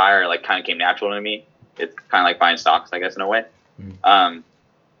them for hire like kind of came natural to me. It's kind of like buying stocks, I guess, in a way. But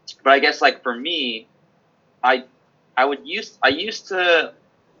I guess like for me, I used to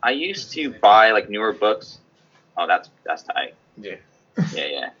buy like newer books. Oh, that's tight. Yeah.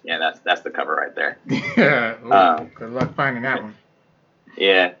 Yeah. That's the cover right there. Yeah. Good luck finding that one.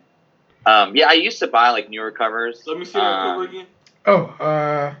 Yeah. I used to buy like newer covers. Let me see that cover again.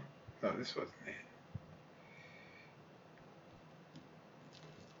 Oh, this wasn't it.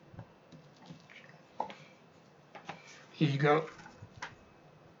 Here you go.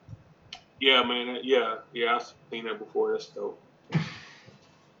 Yeah, man. Yeah. I've seen that before. That's dope.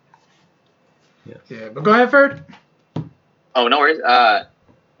 Yeah, but go ahead, Ferd. Oh, no worries.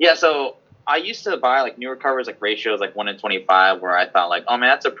 So I used to buy like newer covers, like ratios like 1:25, where I thought like, oh man,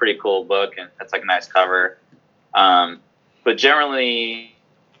 that's a pretty cool book and that's like a nice cover. But generally,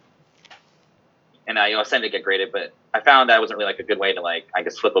 and I sent it to get graded, but I found that wasn't really like a good way to like I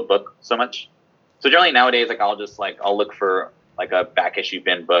guess flip a book so much. So generally nowadays, like I'll look for like a back issue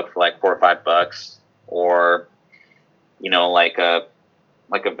bin book for like $4 or $5, or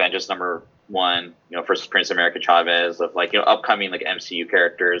like Avengers #1, versus Prince America Chavez, of like upcoming like MCU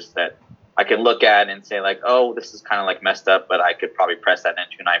characters that I can look at and say like, oh, this is kind of like messed up, but I could probably press that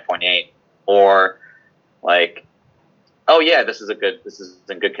into 9.8, or like, oh yeah, this is in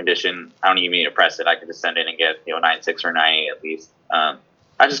good condition. I don't even need to press it. I can just send it and get 9.6 or 9.8 at least.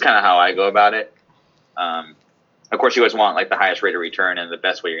 That's just kind of how I go about it. Of course, you always want like the highest rate of return, and the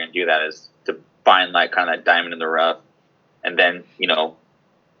best way you're going to do that is to find like kind of that diamond in the rough, and then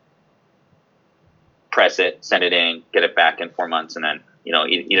press it, send it in, get it back in 4 months, and then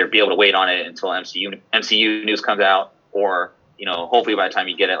either be able to wait on it until MCU news comes out, or hopefully by the time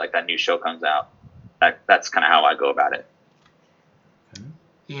you get it, like that new show comes out. That's kind of how I go about it.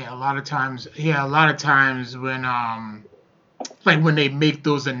 Yeah, a lot of times when when they make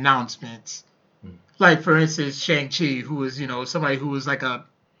those announcements, like for instance Shang-Chi, who was somebody who was like a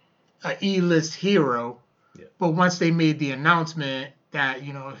E-list hero, but once they made the announcement that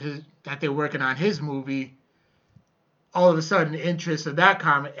that they're working on his movie, all of a sudden the interest of that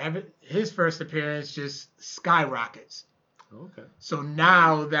comic, his first appearance just skyrockets. Okay. So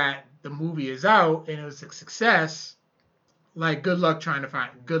now that the movie is out and it was a success, like good luck trying to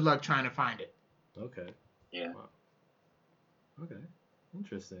find it. Okay. Yeah. Wow. Okay.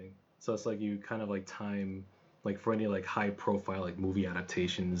 Interesting. So it's like you kind of like time, like for any like high profile like movie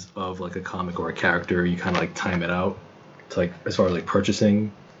adaptations of like a comic or a character, you kind of like time it out to like as far as like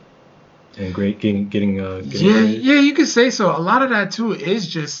purchasing and getting yeah, you could say so. A lot of that too is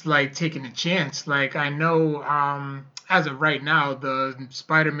just like taking a chance. Like I know as of right now, the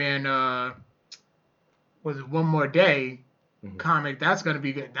Spider-Man was it One More Day comic, that's gonna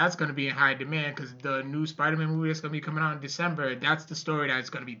be good. That's gonna be in high demand because the new Spider-Man movie that's gonna be coming out in December, that's the story that's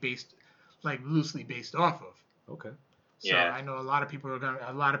gonna be loosely based off of. Okay. So Yeah. I know a lot of people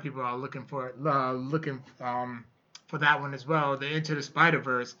are looking for that one as well. The Into the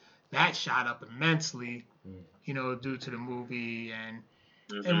Spider-Verse, that shot up immensely, due to the movie. And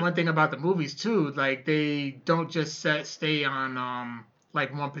one thing about the movies too, like they don't just stay on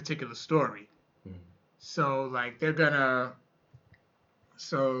like one particular story. So like they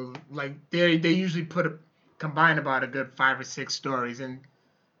usually combine about a good 5 or 6 stories and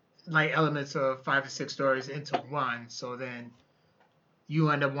like elements of 5 or 6 stories into one. So then you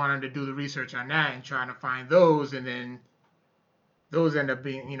end up wanting to do the research on that and trying to find those, and then those end up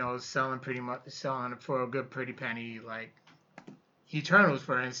being selling for a good pretty penny. Like Eternals,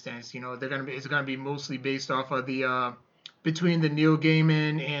 for instance, it's gonna be mostly based off of the between the Neil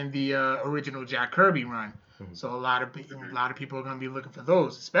Gaiman and the original Jack Kirby run. So a lot of people are gonna be looking for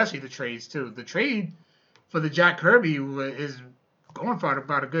those, especially the trades too. The trade for the Jack Kirby is going for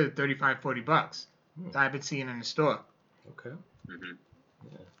about a good $35-$40 that I've been seeing in the store. Okay.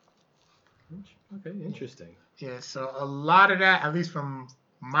 Yeah. Okay. Interesting. Yeah. So a lot of that, at least from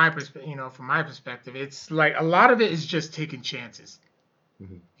my perspective, it's like a lot of it is just taking chances.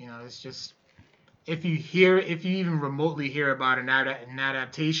 It's just if you even remotely hear about an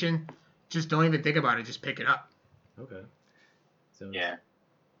adaptation, just don't even think about it. Just pick it up. Okay. So Yeah.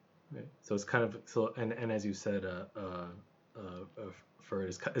 right. So it's kind of so and as you said, for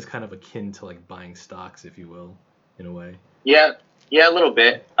it's kind of akin to like buying stocks, if you will, in a way. Yeah, yeah, a little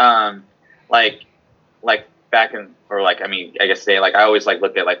bit. Like like back in or like I mean I guess say like I always like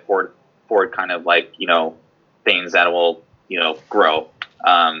look at like Ford kind of like things that will grow.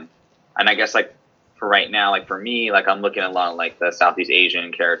 And I guess like for right now, like for me, like I'm looking at a lot of like the Southeast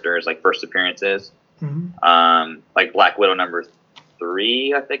Asian characters, like first appearances. Like Black Widow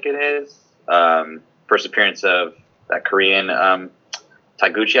 #3, I think it is. First appearance of that Korean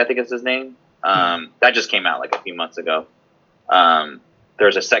Taguchi, I think is his name. That just came out like a few months ago.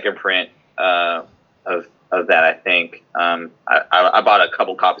 There's a second print of that, I think. I bought a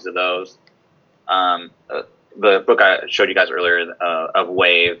couple copies of those. The book I showed you guys earlier of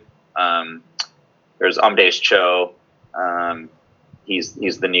Wave. There's Amadeus Cho.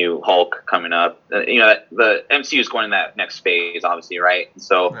 He's the new Hulk coming up. The MCU is going in that next phase, obviously, right?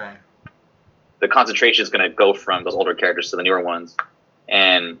 So the concentration is going to go from those older characters to the newer ones,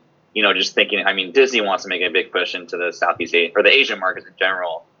 and just thinking. I mean, Disney wants to make a big push into the Southeast Asia or the Asian markets in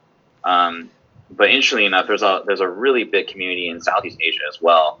general. But interestingly enough, there's a really big community in Southeast Asia as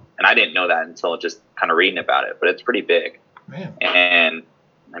well, and I didn't know that until just kind of reading about it. But it's pretty big, and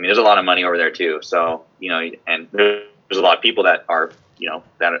I mean, there's a lot of money over there too. So and there's a lot of people that are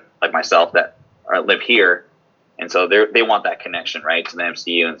that are, like myself that live here, and so they want that connection right to the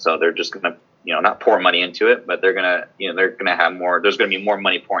MCU, and so they're just gonna not pour money into it, but they're gonna have more. There's gonna be more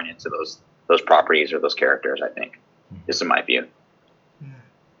money pouring into those properties or those characters. I think, just in my view.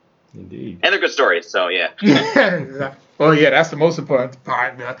 Indeed. And they're good stories, so yeah. Well, yeah, that's the most important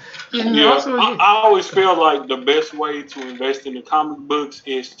part. I always feel like the best way to invest in the comic books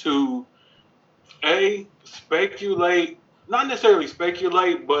is to speculate, not necessarily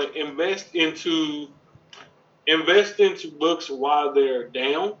speculate, but invest into books while they're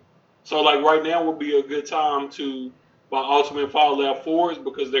down. So like right now would be a good time to buy Ultimate Fallout 4s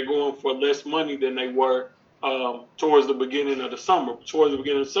because they're going for less money than they were towards the beginning of the summer. Towards the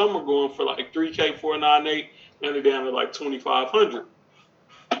beginning of the summer, going for like $3K $498, now they're down to like $2,500.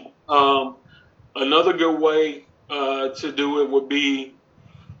 Another good way to do it would be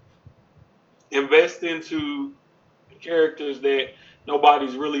invest into characters that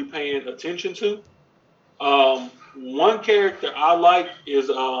nobody's really paying attention to. One character I like is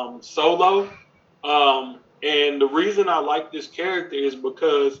Solo. And the reason I like this character is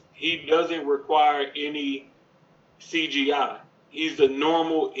because he doesn't require any CGI. He's a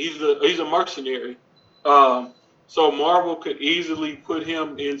mercenary. So Marvel could easily put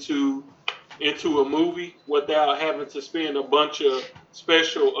him into a movie without having to spend a bunch of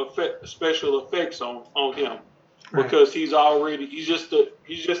special effects on him, because he's just a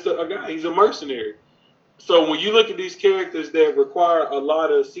guy. He's a mercenary. So when you look at these characters that require a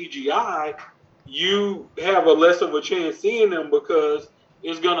lot of CGI, you have a less of a chance seeing them because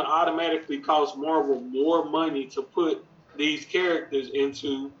it's going to automatically cost Marvel more money to put these characters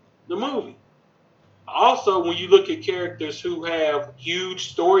into the movie. Also, when you look at characters who have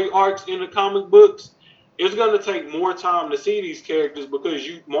huge story arcs in the comic books, it's going to take more time to see these characters because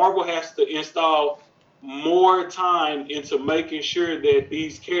Marvel has to install more time into making sure that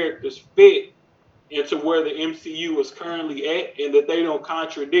these characters fit into where the MCU is currently at and that they don't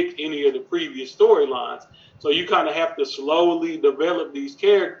contradict any of the previous storylines. So you kind of have to slowly develop these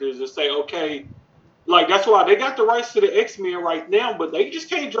characters and say, okay, like that's why they got the rights to the X-Men right now, but they just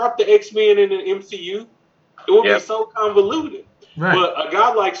can't drop the X-Men in the MCU. It would be so convoluted. Right. But a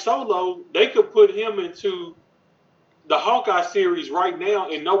guy like Solo, they could put him into the Hawkeye series right now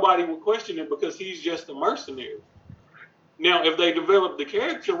and nobody would question it because he's just a mercenary. Now, if they develop the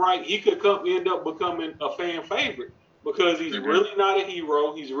character right, he could end up becoming a fan favorite because he's really not a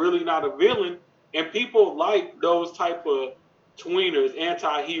hero. He's really not a villain. And people like those type of tweeners,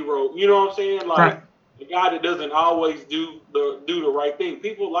 anti-hero. You know what I'm saying? Like the guy that doesn't always do the right thing.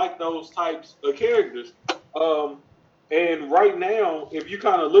 People like those types of characters. And right now, if you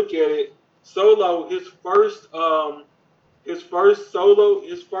kind of look at it, Solo, his first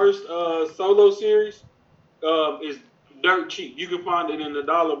solo series is dirt cheap. You can find it in the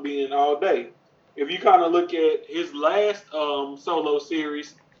dollar bin all day. If you kind of look at his last solo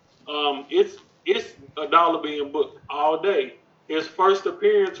series, it's a dollar bin book all day. His first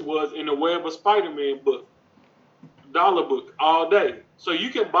appearance was in the Web of Spider-Man book, dollar book all day. So you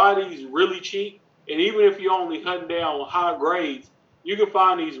can buy these really cheap, and even if you're only hunting down high grades, you can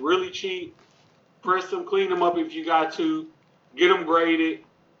find these really cheap, press them, clean them up if you got to, get them graded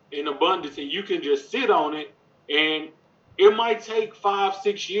in abundance, and you can just sit on it. And it might take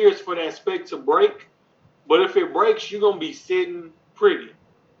 5-6 years for that spec to break, But if it breaks, you're gonna be sitting pretty.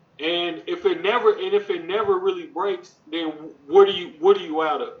 And if it never really breaks, then what are you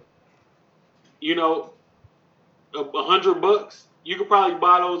out of? You know, $100. You could probably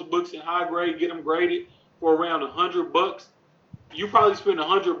buy those books in high grade, get them graded for around $100. You probably spend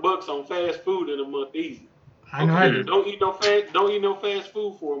 $100 on fast food in a month easy. I know I do. Don't eat no fast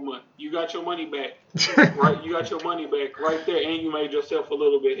food for a month. You got your money back, right? You got your money back right there, and you made yourself a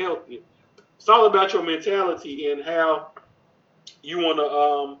little bit healthier. It's all about your mentality and how you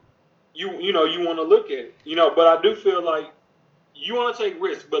wanna you wanna look at it. But I do feel like you want to take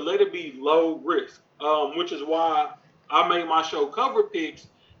risks, but let it be low risk. Which is why I made my show Cover Picks,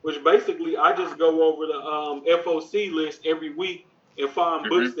 which basically I just go over the FOC list every week and find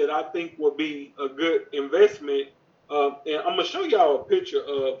books that I think will be a good investment. And I'm gonna show y'all a picture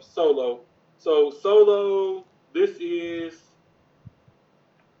of Solo. So Solo, this is.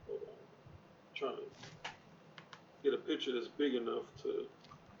 Hold on, I'm trying to get a picture that's big enough to.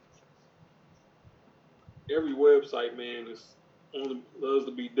 Every website, man, is only loves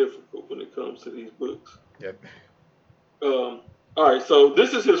to be difficult when it comes to these books. Yep. All right, so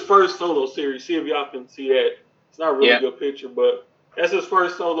this is his first solo series. See if y'all can see that. It's not a really good picture, but that's his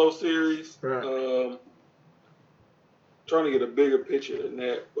first solo series. Right. Trying to get a bigger picture than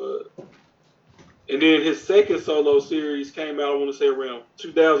that, and then his second solo series came out, I want to say around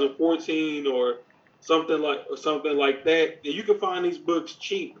 2014 or something like that. And you can find these books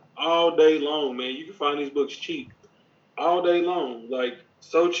cheap all day long, man. You can find these books cheap all day long, like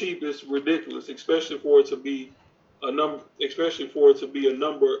so cheap it's ridiculous, especially for it to be a number,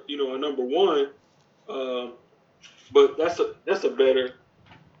 a number one. But that's a better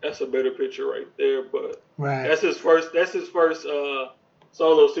picture right there. But Right. That's his first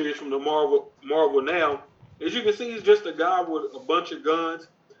solo series from the Marvel now. As you can see, he's just a guy with a bunch of guns.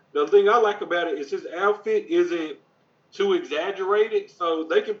 The thing I like about it is his outfit isn't too exaggerated, so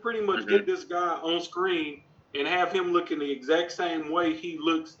they can pretty much get this guy on screen and have him looking the exact same way he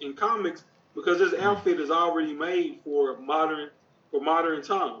looks in comics because his outfit is already made for modern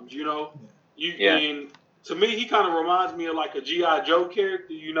times. And to me, he kind of reminds me of like a G.I. Joe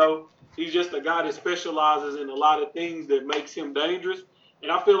character. He's just a guy that specializes in a lot of things that makes him dangerous. And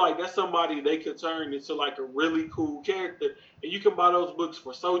I feel like that's somebody they could turn into like a really cool character. And you can buy those books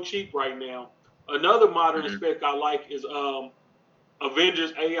for so cheap right now. Another modern spec I like is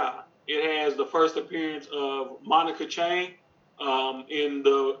Avengers AI. It has the first appearance of Monica Chang in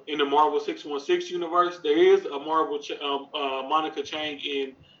the Marvel 616 universe. There is a Monica Chang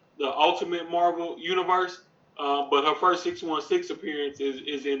in the Ultimate Marvel universe, but her first 616 appearance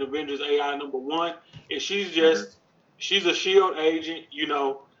is in Avengers AI #1, and she's a Shield agent,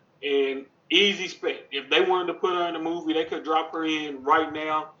 and easy spec. If they wanted to put her in a movie, they could drop her in right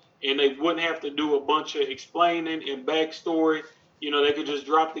now, and they wouldn't have to do a bunch of explaining and backstory. They could just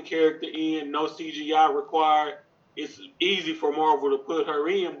drop the character in, no CGI required. It's easy for Marvel to put her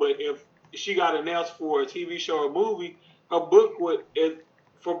in, but if she got announced for a TV show or movie, her book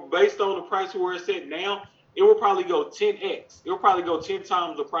based on the price of where it's at now, it will probably go 10x. It will probably go 10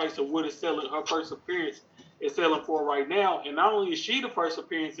 times the price of what it's selling. Her first appearance is selling for right now. And not only is she the first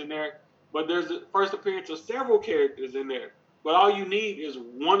appearance in there, but there's the first appearance of several characters in there. But all you need is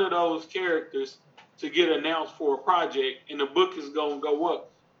one of those characters to get announced for a project, and the book is going to go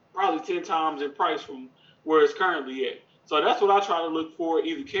up probably 10 times in price from where it's currently at. So that's what I try to look for,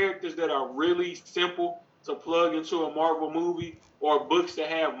 either characters that are really simple to plug into a Marvel movie or books that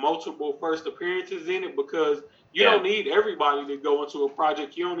have multiple first appearances in it, because you don't need everybody to go into a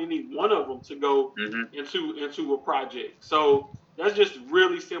project. You only need one of them to go into a project. So that's just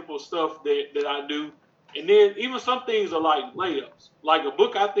really simple stuff that I do. And then even some things are like layups. Like a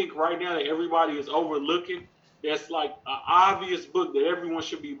book I think right now that everybody is overlooking, that's like an obvious book that everyone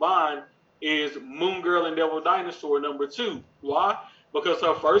should be buying, is Moon Girl and Devil Dinosaur #2. Why? Because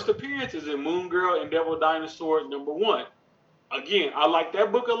her first appearance is in Moon Girl and Devil Dinosaur #1. Again, I like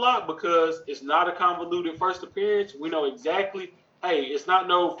that book a lot because it's not a convoluted first appearance. We know exactly, hey, it's not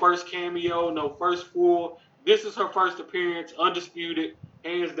no first cameo, no first full. This is her first appearance, undisputed,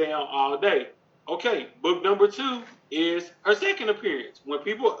 hands down, all day. Okay, book #2 is her second appearance. When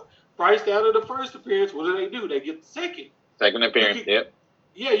people priced out of the first appearance, what do? They get the second. Second appearance, yep.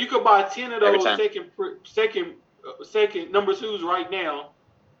 Yeah, you could buy 10 of those second #2s right now.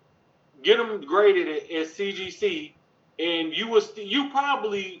 Get them graded at CGC, and you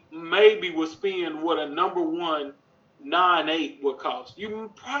probably maybe would spend what a #1 9.8 would cost. You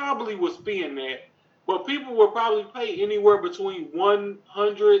probably would spend that, but people will probably pay anywhere between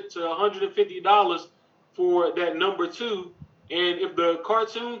 $100 to $150 for that #2, And if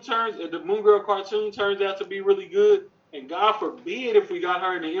if the Moon Girl cartoon turns out to be really good, and God forbid if we got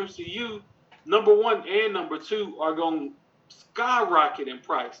her in the MCU, number one and number two are going to skyrocket in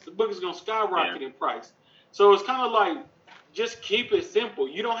price. The book is going to skyrocket in price. So it's kind of like, just keep it simple.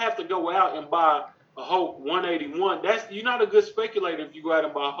 You don't have to go out and buy a Hulk 181. You're not a good speculator if you go out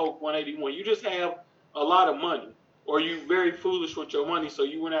and buy a Hulk 181. You just have a lot of money, or you very foolish with your money, so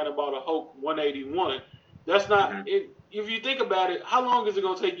you went out and bought a Hulk 181. That's not it. If you think about it, how long is it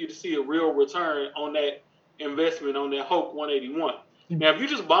going to take you to see a real return on that investment on that Hulk 181? Now, if you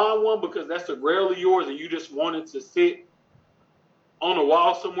just buy one because that's a grail of yours and you just want it to sit on a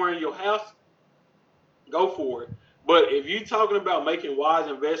wall somewhere in your house, go for it. But if you're talking about making wise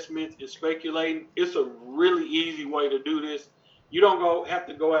investments and speculating, it's a really easy way to do this. You don't have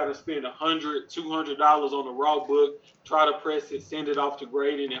to go out and spend $100, $200 on a raw book, try to press it, send it off to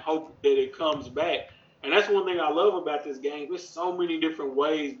grading, and hope that it comes back. And that's one thing I love about this game. There's so many different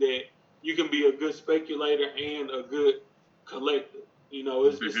ways that you can be a good speculator and a good collector. You know,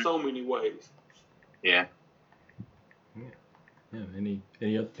 it's so many ways. Yeah. Any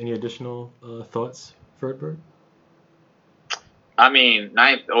additional thoughts, Fredbird? I mean,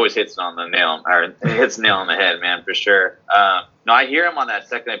 Ninth always hits on the nail, or hits nail on the head, man, for sure. No, I hear him on that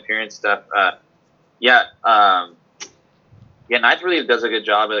second appearance stuff. Ninth really does a good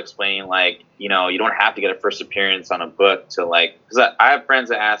job of explaining, like, you know, you don't have to get a first appearance on a book to, like, because I have friends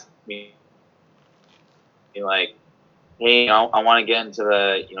that ask me, like, hey, I want to get into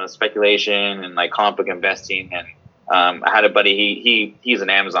the, you know, speculation and like comic book investing, and I had a buddy, he's an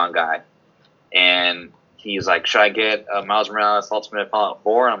Amazon guy, and he's like, should I get Miles Morales Ultimate Fallout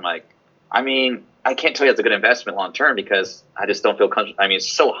 4? I'm like, I mean, I can't tell you it's a good investment long term because I just don't feel comfortable. I mean,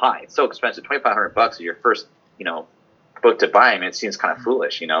 it's so high, it's so expensive. $2,500 is your first, you know, book to buy. I mean, it seems kind of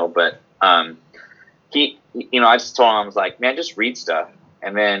foolish, you know. But he, you know, I just told him, I was like, man, just read stuff,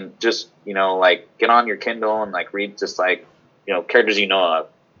 and then just, you know, like get on your Kindle and like read just like, you know, characters you know of.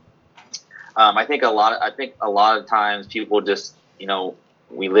 I think a lot of times people just, you know,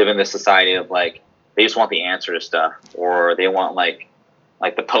 we live in this society of like, they just want the answer to stuff, or they want like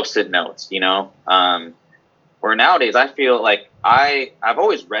the Post-it notes, you know. Where nowadays I feel like I've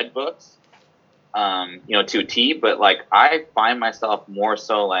always read books, you know, to a T, but like I find myself more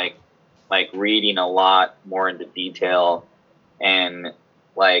so like reading a lot more into detail. And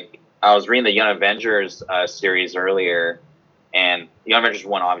like I was reading the Young Avengers series earlier, and Young Avengers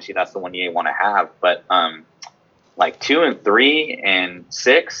 1, obviously that's the one you want to have, but like 2 and 3 and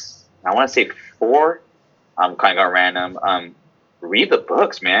 6, I want to say 4, kind of got random. Read the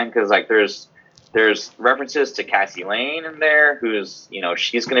books, man, because like there's references to Cassie Lane in there, who's, you know,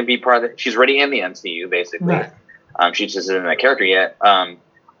 she's going to be she's already in the MCU basically. Right. She just isn't a character yet.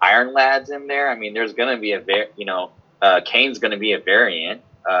 Iron Lad's in there. I mean, there's going to be Kane's going to be a variant,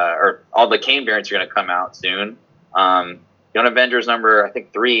 or all the Kane variants are going to come out soon. Young Avengers number, I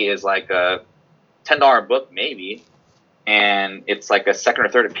think 3 is like a $10 book maybe, and it's like a second or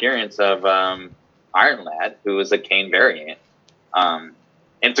third appearance of Iron Lad, who is a Kane variant. And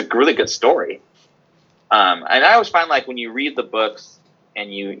it's a really good story. And I always find like when you read the books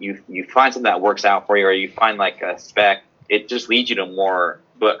and you find something that works out for you, or you find like a spec, it just leads you to more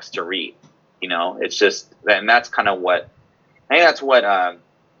books to read. You know, it's just, and that's kind of what, I think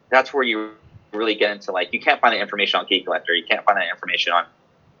that's where you really get into, like, you can't find the information on Key Collector, you can't find that information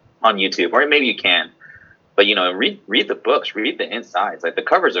on YouTube, or maybe you can, but, you know, read the books, read the insides. Like, the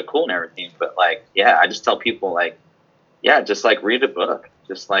covers are cool and everything, but like, yeah, I just tell people like, yeah, just like read a book,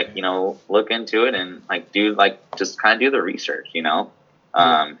 just like, you know, look into it and like just kind of do the research, you know.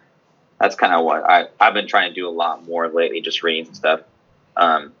 That's kind of what I've been trying to do a lot more lately, just reading stuff.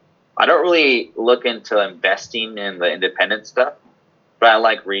 I don't really look into investing in the independent stuff, but I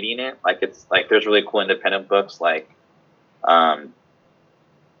like reading it. Like, it's like there's really cool independent books, like Donny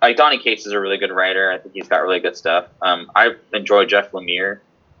Cates is a really good writer. I think he's got really good stuff. I enjoy Jeff Lemire.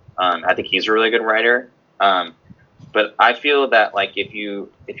 I think he's a really good writer. But I feel that like if you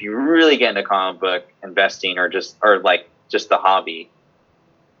really get into comic book investing, or just the hobby,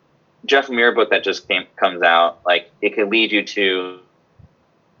 Jeff Lemire book that just comes out, like it could lead you to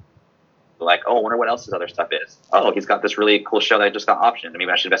like, oh, I wonder what else his other stuff is. Oh, he's got this really cool show that just got optioned.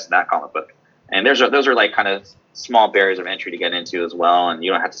 Maybe I should invest in that comic book. And those are like kind of small barriers of entry to get into as well, and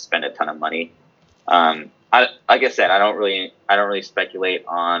you don't have to spend a ton of money. Like I said, I don't really speculate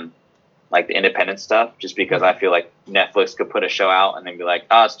on like the independent stuff, just because I feel like Netflix could put a show out and then be like,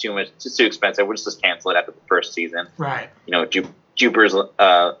 oh, it's too much, it's too expensive, we'll just cancel it after the first season. Right. You know, Jupiter's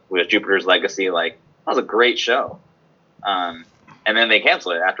Legacy, like that was a great show. And then they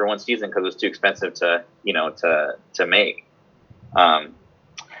canceled it after one season because it was too expensive to make. Um,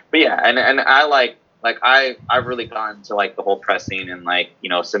 but yeah, and I I've really gotten to like the whole pressing and like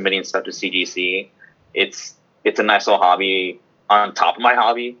submitting stuff to CGC. It's a nice little hobby on top of my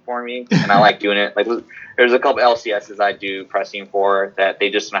hobby for me, and I like doing it. Like there's a couple LCSs I do pressing for that they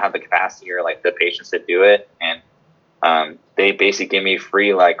just don't have the capacity or like the patience to do it, and they basically give me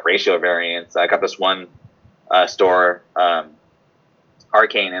free like ratio variants. I got this one store,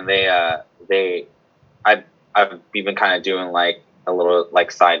 Arcane, and I've been kind of doing like a little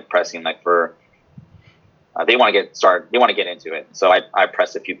like side pressing like for they want to get started, they want to get into it, so I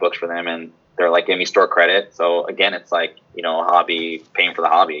press a few books for them, and they're like giving me store credit. So again, it's like a hobby paying for the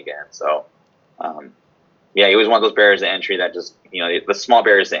hobby again. So yeah, it was one of those barriers to entry that just the small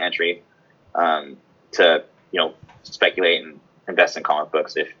barriers to entry to speculate and invest in comic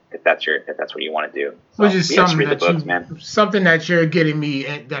books if that's what you want to do. So, Which is something read the that books, man. something that you're getting me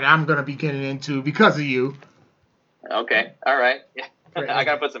that I'm gonna be getting into because of you. Okay, all right. Yeah. I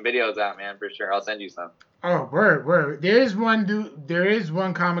gotta put some videos out, man, for sure. I'll send you some. Oh, word. There is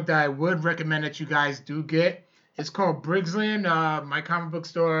one comic that I would recommend that you guys do get. It's called Briggsland. My comic book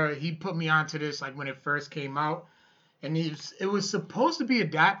store, he put me onto this like when it first came out, and it was supposed to be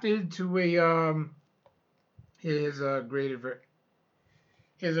adapted to a here's a graded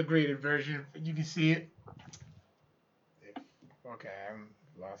version. You can see it. Okay,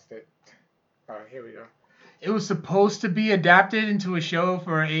 I lost it. Oh, here we go. It was supposed to be adapted into a show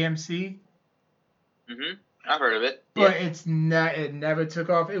for AMC. I've heard of it. But it's not. It never took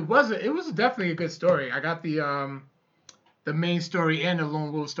off. It was definitely a good story. I got the main story and the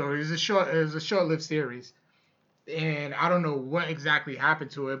Lone Wolf story. It was a short-lived series, and I don't know what exactly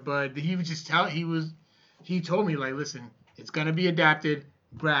happened to it. But he told me like, listen, it's gonna be adapted.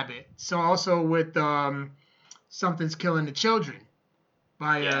 Grab it. So also with Something's Killing the Children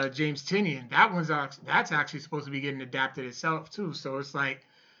by James Tynion. That's actually supposed to be getting adapted itself too. So it's like.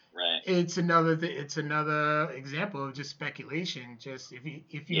 Right. It's another example of just speculation. Just if you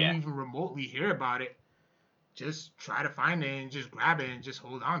even remotely hear about it, just try to find it and just grab it and just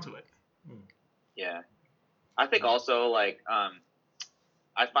hold on to it. Yeah, I think also like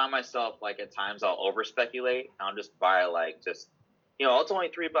I find myself like at times I'll over speculate. I'll just buy like just it's only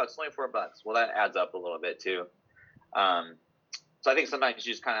 $3, only $4. Well, that adds up a little bit too. So I think sometimes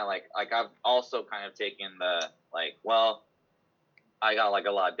you just kind of like I've also kind of taken the like I got like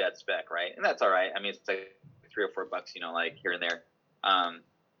a lot of dead spec, right? And that's all right. I mean, it's like $3 or $4, like here and there.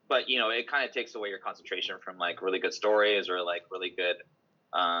 But it kind of takes away your concentration from like really good stories or like really good,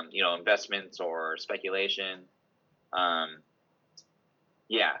 investments or speculation.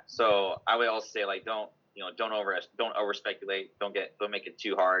 Yeah. So I would also say like don't over speculate. Don't make it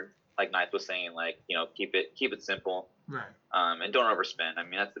too hard. Like Knife was saying, like keep it simple. Right. And don't overspend. I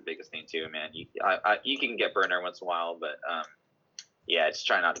mean, that's the biggest thing too, man. You can get burned every once in a while, but yeah, just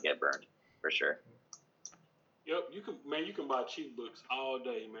try not to get burned for sure. Yep, you can buy cheap books all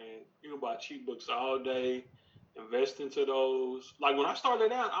day, man. You can buy cheap books all day, invest into those. Like when I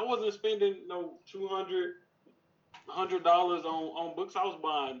started out, I wasn't spending no $100 on books. I was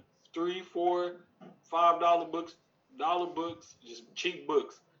buying $3, $4, $5 books, dollar books, just cheap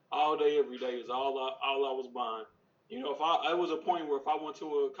books all day, every day is all I was buying. If I was a point where if I went to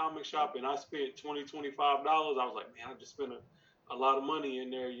a comic shop and I spent $25, I was like, man, I just spent a lot of money in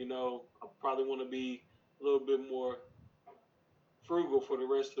there. I probably want to be a little bit more frugal for the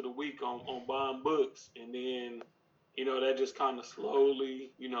rest of the week on buying books, and then that just kind of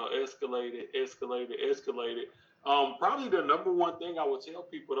slowly escalated. Probably the number one thing I would tell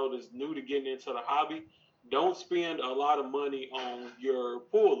people though that's new to getting into the hobby: don't spend a lot of money on your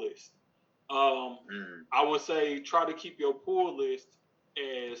pull list. I would say try to keep your pull list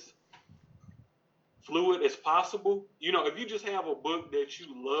as fluid as possible. If you just have a book that you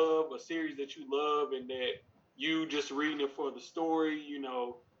love, a series that you love, and that you just reading it for the story,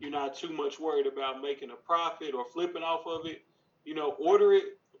 you're not too much worried about making a profit or flipping off of it. Order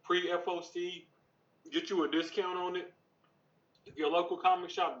it pre-FOC, get you a discount on it. If your local comic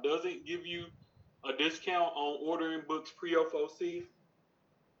shop doesn't give you a discount on ordering books pre-FOC,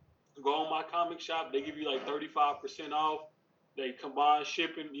 go on my comic shop. They give you like 35% off. They combine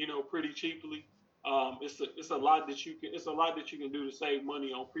shipping, pretty cheaply. It's a lot that you can do to save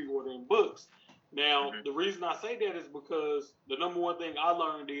money on pre-ordering books. Now, the reason I say that is because the number one thing I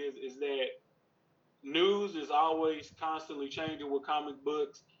learned is that news is always constantly changing with comic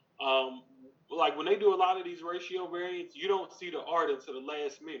books. Like when they do a lot of these ratio variants, you don't see the art until the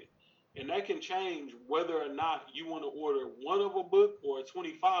last minute. And that can change whether or not you want to order one of a book or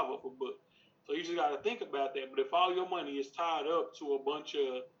 25 of a book. So you just got to think about that. But if all your money is tied up to a bunch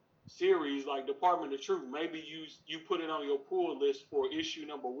of series like Department of Truth, maybe you put it on your pull list for issue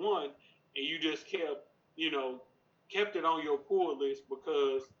number one, and you just kept it on your pull list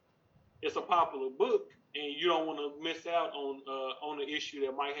because it's a popular book, and you don't want to miss out on an issue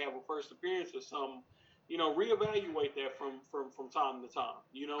that might have a first appearance or something. Reevaluate that from time to time.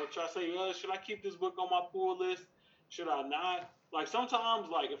 Try to say, should I keep this book on my pull list? Should I not? Like sometimes,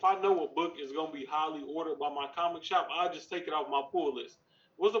 like if I know a book is gonna be highly ordered by my comic shop, I just take it off my pull list.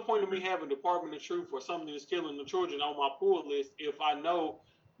 What's the point of me having Department of Truth or something that's killing the children on my pull list if I know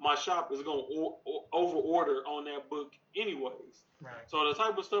my shop is gonna over order on that book anyways? Right. So the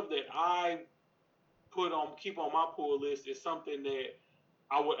type of stuff that I keep on my pull list is something that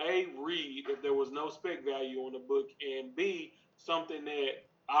I would A, read if there was no spec value on the book, and B, something that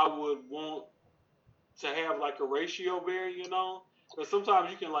I would want to have like a ratio there. Because sometimes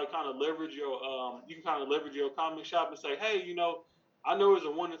you can like kind of leverage your comic shop and say, hey, I know there's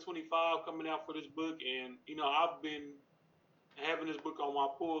a 1 in 25 coming out for this book, and I've been having this book on my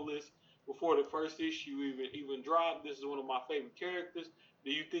pull list before the first issue even dropped. This is one of my favorite characters.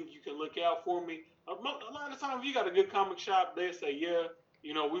 Do you think you can look out for me? A lot of times, if you got a good comic shop, they say, yeah,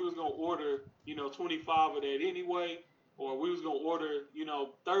 we was gonna order 25 of that anyway, or we was gonna order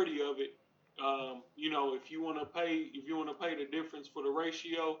 30 of it. If you want to pay the difference for the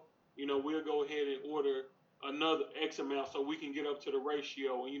ratio, we'll go ahead and order another X amount so we can get up to the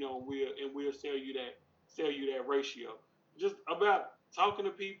ratio, and we'll sell you that ratio. Just about talking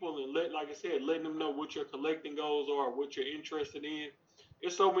to people and like I said, letting them know what your collecting goals are, what you're interested in.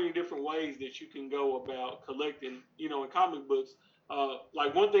 There's so many different ways that you can go about collecting, in comic books.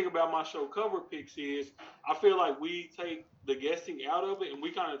 Like one thing about my show Cover Picks is I feel like we take the guessing out of it and we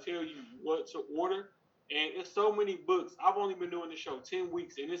kind of tell you what to order. And it's so many books. I've only been doing the show 10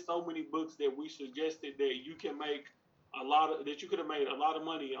 weeks, and it's so many books that we suggested that you can make that you could have made a lot of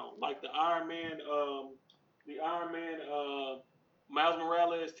money on, like the Iron Man, Miles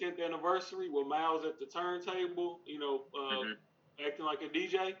Morales 10th anniversary with Miles at the turntable, acting like a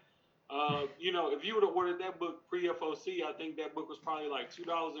DJ. If you would have ordered that book pre-FOC, I think that book was probably like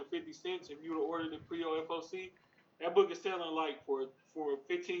 $2.50. If you would have ordered it pre-FOC, that book is selling like for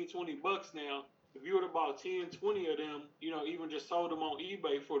 15, $20 now. If you would have bought 10, 20 of them, even just sold them on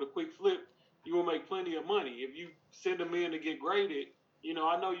eBay for the quick flip, you will make plenty of money. If you send them in to get graded,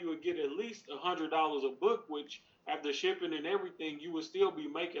 I know you would get at least $100 a book, which after shipping and everything, you would still be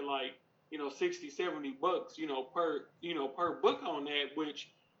making like, 60, $70, per book on that,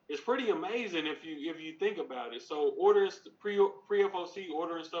 which is pretty amazing if you think about it. So ordering pre-FOC,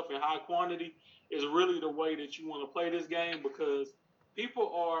 ordering stuff in high quantity is really the way that you want to play this game, because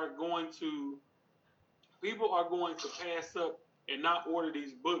people are going to pass up and not order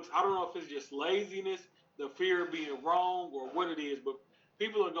these books. I don't know if it's just laziness, the fear of being wrong, or what it is, but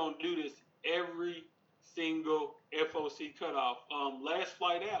people are going to do this every single FOC cutoff. Last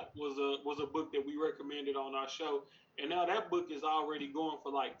Flight Out was a book that we recommended on our show, and now that book is already going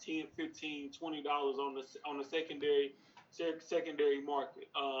for like $10, $15, $20 on the secondary market.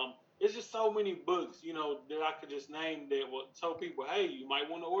 It's just so many books, that I could just name that will tell people, hey, you might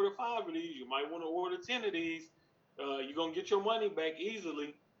want to order 5 of these, you might want to order 10 of these. You're gonna get your money back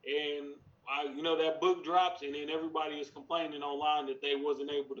easily, and that book drops, and then everybody is complaining online that they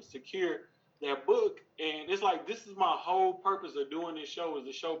wasn't able to secure that book. And it's like, this is my whole purpose of doing this show, is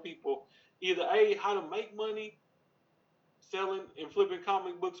to show people either A, how to make money selling and flipping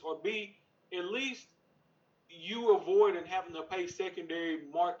comic books, or B, at least you avoid and having to pay secondary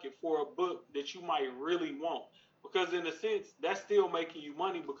market for a book that you might really want. Because in a sense, that's still making you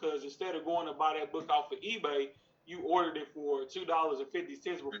money, because instead of going to buy that book off of eBay, you ordered it for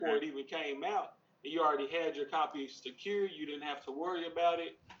 $2.50 before it even came out, and you already had your copy secure. You didn't have to worry about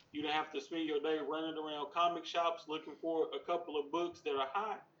it. You didn't have to spend your day running around comic shops looking for a couple of books that are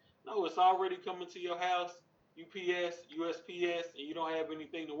hot. No, it's already coming to your house, UPS, USPS, and you don't have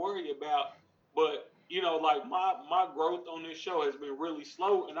anything to worry about. But like my growth on this show has been really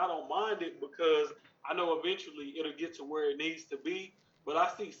slow, and I don't mind it, because I know eventually it'll get to where it needs to be. But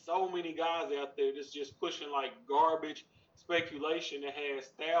I see so many guys out there that's just pushing like garbage speculation that has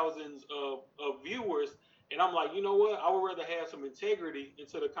thousands of viewers. And I'm like, you know what? I would rather have some integrity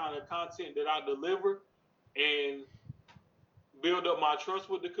into the kind of content that I deliver, and build up my trust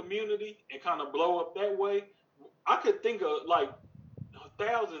with the community and kind of blow up that way. I could think of like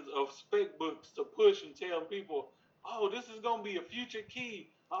thousands of spec books to push and tell people, oh, this is going to be a future key.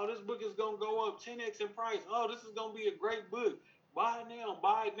 Oh, this book is going to go up 10x in price. Oh, this is going to be a great book. Buy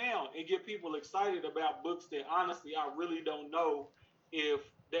it now, and get people excited about books that honestly I really don't know if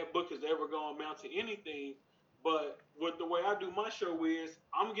that book is ever going to amount to anything. But with the way I do my show is,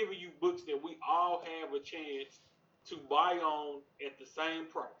 I'm giving you books that we all have a chance to buy on at the same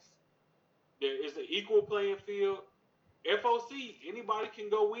price. There is an equal playing field. FOC, anybody can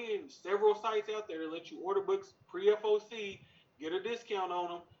go in. Several sites out there that let you order books pre-FOC, get a discount on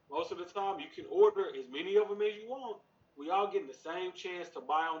them. Most of the time, you can order as many of them as you want. We all getting the same chance to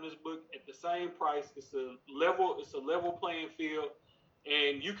buy on this book at the same price. It's a level playing field,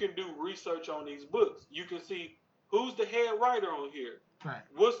 and you can do research on these books. You can see who's the head writer on here. Right.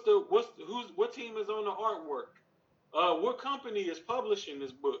 What team is on the artwork? What company is publishing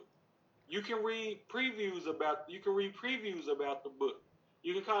this book? You can read previews about the book.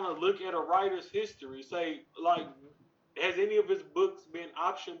 You can kind of look at a writer's history, say like, has any of his books been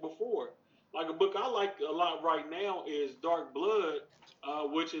optioned before? Like a book I like a lot right now is Dark Blood,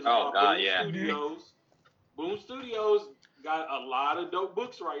 which is Boom Studios. Boom Studios got a lot of dope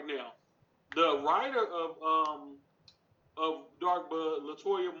books right now. The writer of Dark Blood,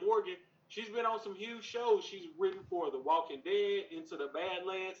 Latoya Morgan, she's been on some huge shows. She's written for The Walking Dead, Into the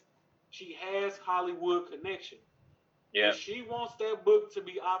Badlands. She has Hollywood connection. Yeah. If she wants that book to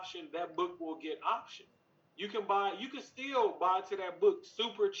be optioned, that book will get optioned. You can still buy to that book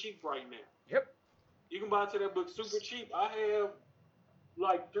super cheap right now. Yep. You can buy to that book super cheap. I have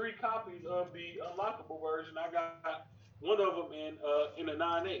like 3 copies of the unlockable version. I got one of them in a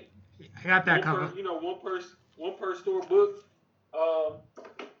 9.8. I got that cover. One per store book.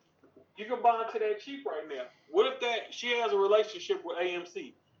 You can buy into that cheap right now. What if she has a relationship with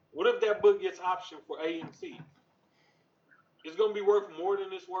AMC? What if that book gets optioned for AMC? It's gonna be worth more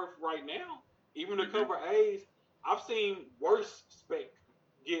than it's worth right now. Even the cover A's, I've seen worse spec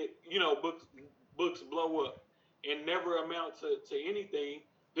get books blow up and never amount to anything.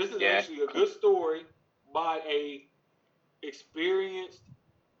 This is actually a good story by a experienced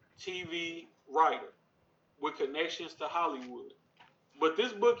TV writer with connections to Hollywood. But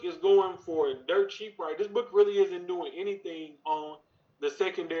this book is going for dirt cheap, right? This book really isn't doing anything on the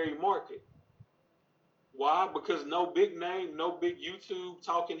secondary market. Why? Because no big name, no big YouTube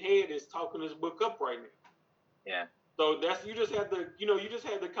talking head is talking this book up right now. Yeah. So you just have to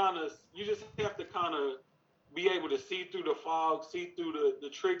kind of be able to see through the fog, see through the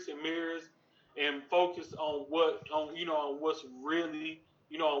tricks and mirrors, and focus on what's really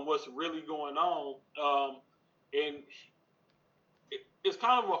going on. And it's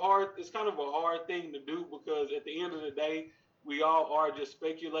kind of a hard thing to do, because at the end of the day, we all are just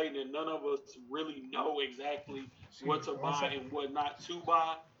speculating, and none of us really know exactly what to buy and what not to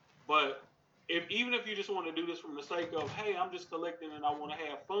buy. But even if you just want to do this from the sake of, hey, I'm just collecting and I want to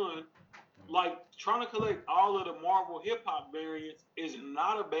have fun, like trying to collect all of the Marvel hip hop variants is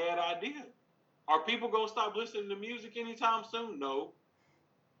not a bad idea. Are people gonna stop listening to music anytime soon? No.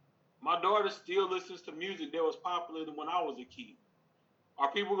 My daughter still listens to music that was popular when I was a kid. Are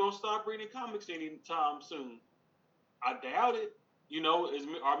people gonna stop reading comics anytime soon? I doubt it.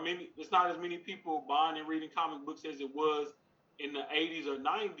 It's not as many people buying and reading comic books as it was in the 80s or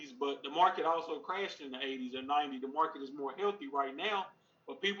 90s, but the market also crashed in the 80s or 90s. The market is more healthy right now,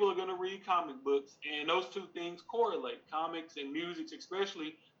 but people are going to read comic books, and those two things correlate. Comics and music,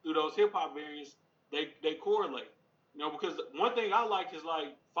 especially through those hip-hop variants, they correlate. Because one thing I like is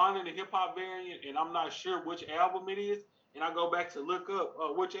like finding a hip-hop variant, and I'm not sure which album it is, and I go back to look up,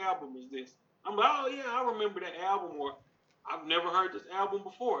 which album is this? I'm like, oh yeah, I remember that album, or I've never heard this album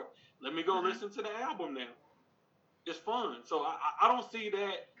before. Let me go listen to the album now. It's fun. So I don't see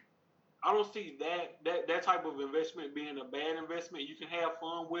that. I don't see that type of investment being a bad investment. You can have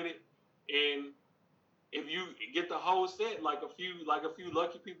fun with it, and if you get the whole set, like a few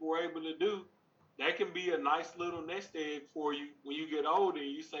lucky people were able to do, that can be a nice little nest egg for you when you get older. And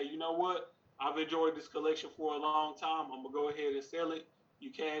you say, you know what? I've enjoyed this collection for a long time. I'm gonna go ahead and sell it.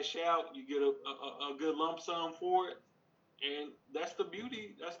 You cash out. You get a good lump sum for it, and that's the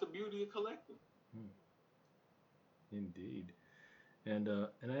beauty. That's the beauty of collecting. Indeed. And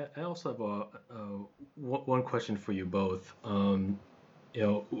I also have one question for you both.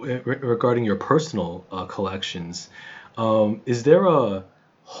 Regarding your personal collections, is there a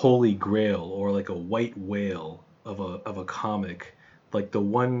holy grail or like a white whale of a comic, like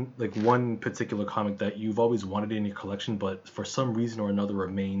one particular comic that you've always wanted in your collection, but for some reason or another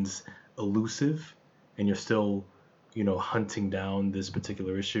remains elusive, and you're still, hunting down this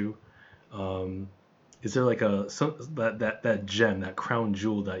particular issue? Is there like that gem, that crown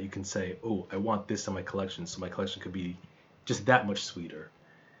jewel that you can say, oh, I want this in my collection, so my collection could be just that much sweeter?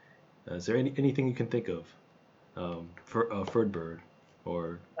 Is there anything you can think of for Ferdbird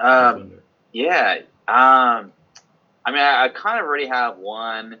or Thunder? Yeah. I kind of already have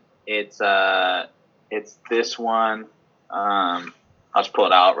one. It's It's this one. I'll just pull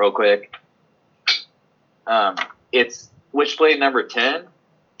it out real quick. It's Witchblade number 10.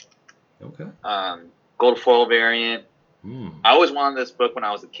 Okay. Gold foil variant. Mm. I always wanted this book when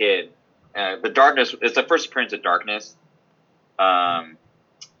I was a kid. The Darkness. It's the first appearance of Darkness. And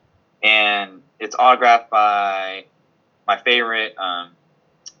it's autographed by my favorite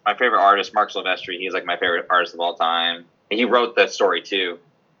artist, Mark Silvestri. He's like my favorite artist of all time. And he wrote the story too.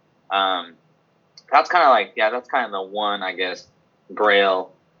 That's kind of like, that's kind of the one, I guess,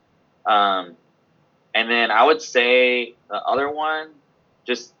 Grail. And then I would say the other one,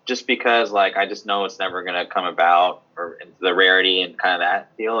 just because like I just know it's never gonna come about, or the rarity and kind of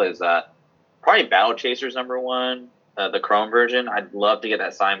that deal is probably Battle Chasers number 1, the Chrome version. I'd love to get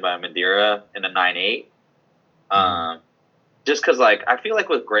that signed by Madeira in the 9.8. Just because like I feel like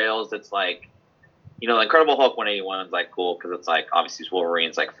with Grails, it's like, you know, Incredible Hulk 181 is like cool because it's like obviously it's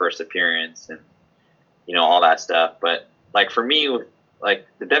Wolverine's like first appearance and you know all that stuff. But like for me, like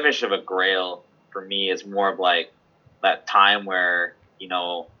the definition of a Grail for me is more of like that time where, you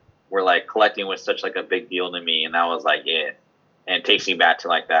know, where like collecting was such like a big deal to me, and that was like it. And it takes me back to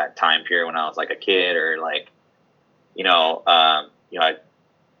like that time period when I was like a kid, or like,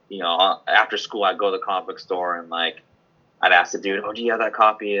 after school I'd go to the comic book store and like I'd ask the dude, "Oh, do you have that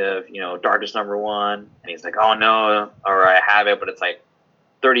copy of, you know, Darkness number 1?" And he's like, "Oh no," or "I have it, but it's like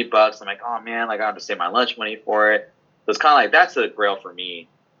 $30." I'm like, "Oh man, like I have to save my lunch money for it." So it's kind of like that's the Grail for me.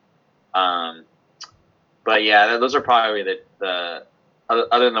 But yeah, those are probably the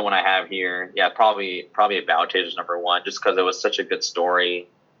other than the one I have here. Yeah, probably a Battle Chasers number 1, just because it was such a good story.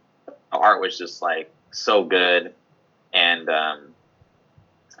 The art was just like so good, and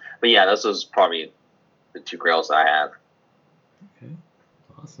but yeah, those was probably the 2 Grails I have. Okay.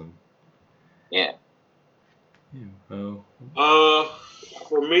 Awesome. Yeah.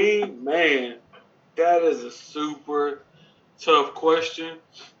 For me, man, that is a super tough question.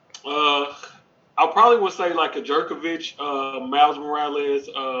 I probably would say like a Jerkovich, Miles Morales,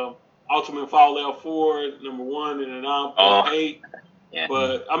 Ultimate Fallout 4, number 1 in a 9.8. Yeah.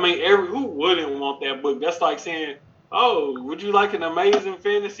 But I mean, who wouldn't want that book? That's like saying, "Oh, would you like an Amazing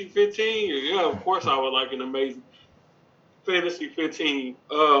Fantasy 15?" Yeah, of course I would like an Amazing Fantasy 15.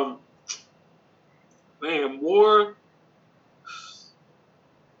 Man, War.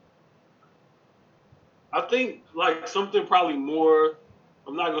 I think like something probably more.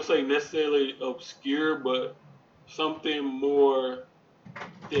 I'm not gonna say necessarily obscure, but something more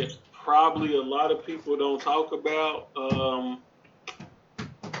that probably a lot of people don't talk about.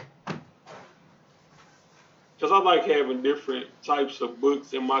 Because I like having different types of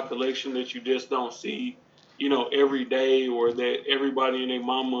books in my collection that you just don't see, you know, every day, or that everybody and their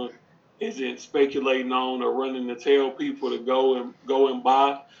mama isn't speculating on or running to tell people to go and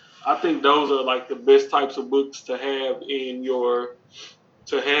buy. I think those are like the best types of books to have in your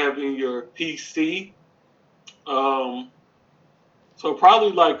PC. So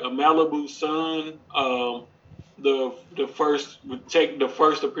probably like a Malibu Sun. The first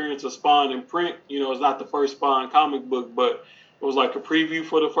appearance of Spawn in print. You know, it's not the first Spawn comic book, but it was like a preview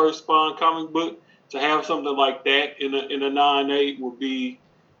for the first Spawn comic book. To have something like that in a 9.8 would be,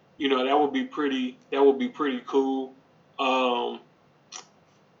 you know, that would be pretty cool.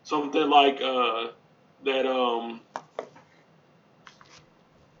 Something like that.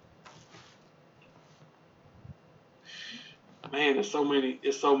 Man, it's so many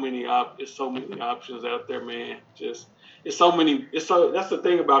options out there, man. Just that's the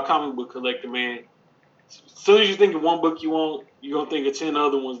thing about comic book collecting, man. As soon as you think of one book you want, you're gonna think of 10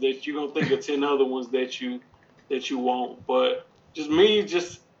 other ones that you want. But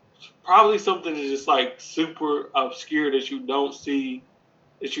just probably something that's just like super obscure that you don't see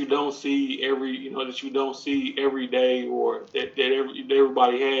every day, or that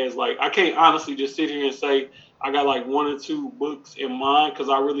everybody has. Like I can't honestly just sit here and say I got like 1 or 2 books in mind, because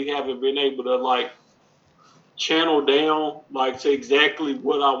I really haven't been able to like channel down like to exactly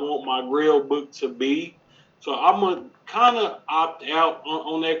what I want my Grail book to be. So I'm gonna kind of opt out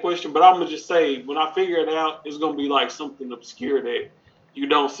on that question, but I'm gonna just say when I figure it out, it's gonna be like something obscure that you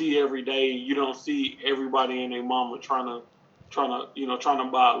don't see every day. You don't see everybody and their mama trying to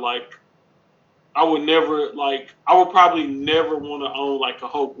buy. Like I would probably never want to own like a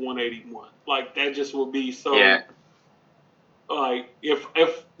Hulk 181. Like that just would be so. Yeah. Like if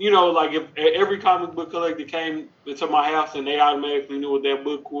if every comic book collector came into my house and they automatically knew what that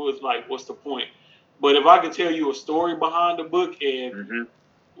book was, like what's the point? But if I could tell you a story behind the book, and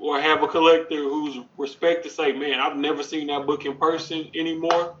or have a collector who's respect to say, man, I've never seen that book in person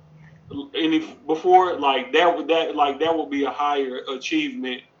before, like that would be a higher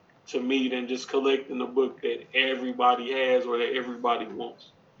achievement to me than just collecting a book that everybody has or that everybody wants.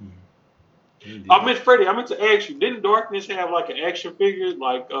 I meant Freddie. I meant to ask you. Didn't Darkness have like an action figure,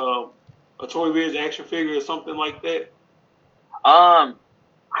 like a Toy Biz action figure or something like that? I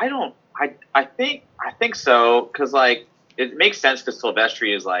don't. I think so, because like it makes sense because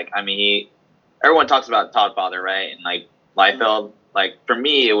Silvestri is like, I mean, everyone talks about Todd Father, right? And like Liefeld. Like for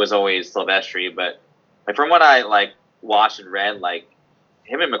me, it was always Silvestri, but like from what I like watched and read, like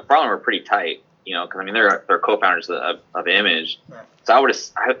him and McFarlane were pretty tight, you know, because I mean they're co-founders of Image, so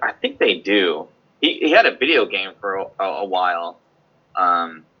I think they do. He had a video game for a while,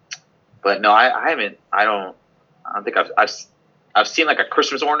 but no, I haven't. I don't think I've seen like a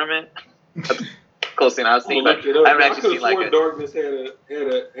Christmas ornament. That's close thing I've seen, but I haven't actually seen like a. Darkness had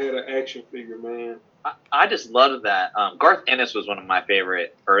an action figure, man. I just loved that. Garth Ennis was one of my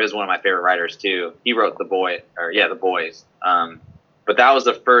favorite, or is one of my favorite writers too. He wrote The Boys. But that was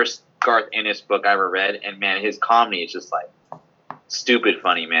the first Garth Ennis book I ever read, and man, his comedy is just like stupid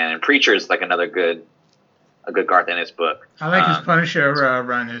funny, man. And Preacher is like a good Garth Ennis book. I like his Punisher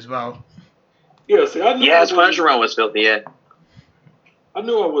run as well. Yeah, see, his Punisher run was filthy. Yeah. I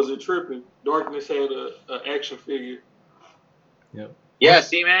knew I wasn't tripping. Darkness had a action figure. Yep. Yeah,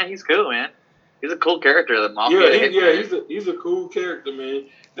 see, man, he's cool, man. He's a cool character. He's a cool character, man.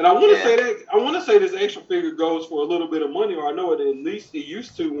 And I want to say that this action figure goes for a little bit of money, or I know it at least it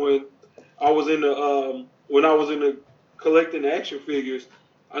used to when I was in the collecting action figures.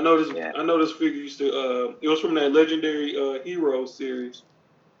 I know this figure used to. It was from that Legendary Heroes series.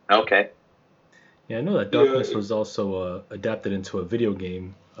 Okay. Yeah, I know that Darkness was also adapted into a video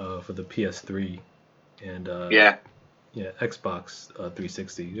game for the PS3 and Xbox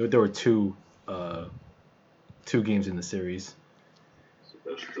 360. There were two games in the series.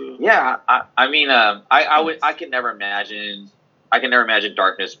 Yeah, I mean, I can never imagine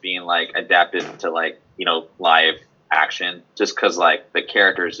Darkness being like adapted to like, you know, live action, just because like the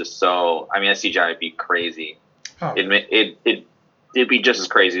character is just so. I mean, that CGI would be crazy. Oh. It'd be just as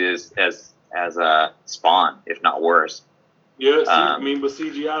crazy as Spawn, if not worse. Yeah, but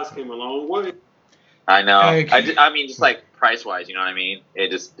CGI's came a long way. I know. I mean, just like price wise, you know what I mean?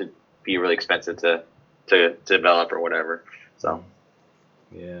 It'd be really expensive to develop or whatever. So.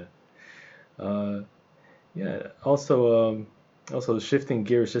 Yeah. Also shifting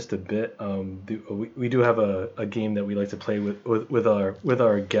gears just a bit. We do have a game that we like to play with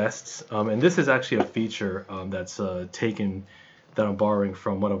our guests, and this is actually a feature that's that I'm borrowing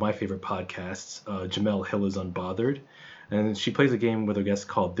from one of my favorite podcasts. Jamel Hill is Unbothered, and she plays a game with her guests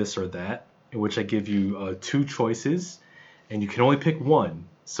called This or That, in which I give you two choices, and you can only pick one.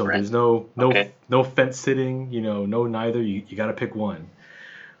 So there's no fence sitting, you know, no neither. You got to pick one.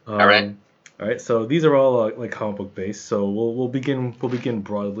 All right. So these are all like comic book based. So we'll begin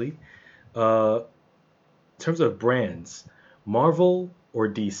broadly. In terms of brands, Marvel or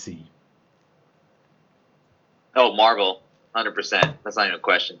DC? Oh, Marvel, 100%. That's not even a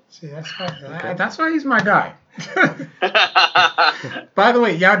question. See, that's why he's my guy. By the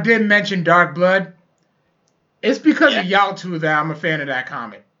way, y'all did mention Dark Blood. It's because of y'all two that I'm a fan of that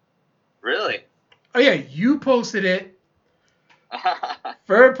comic. Really? Oh yeah, you posted it.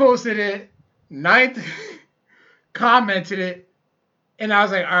 Ferd posted it. Ninth commented it, and I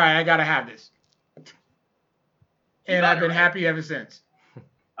was like, all right, I gotta have this. And I've been happy ever since.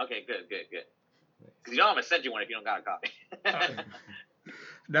 Okay, good. Because you know I'm gonna send you one if you don't got a copy.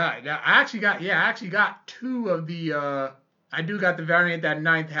 No, I actually got two of the. I do got the variant that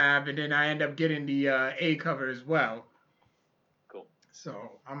Ninth have, and then I end up getting the A cover as well. Cool.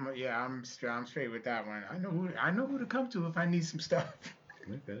 So I'm straight with that one. I know who to come to if I need some stuff.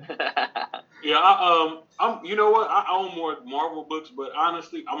 Okay. Yeah, I'm. You know what? I own more Marvel books, but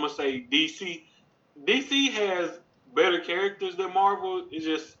honestly, I'm gonna say DC. DC has better characters than Marvel. It's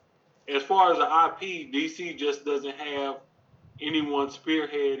just as far as the IP, DC just doesn't have anyone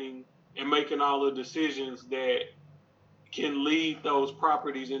spearheading and making all the decisions that can lead those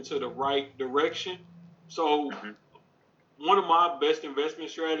properties into the right direction. So one of my best investment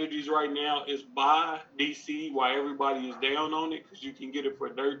strategies right now is buy DC while everybody is down on it, because you can get it for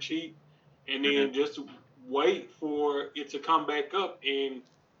dirt cheap, and then just wait for it to come back up, and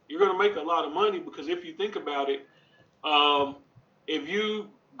you're going to make a lot of money. Because if you think about it, if you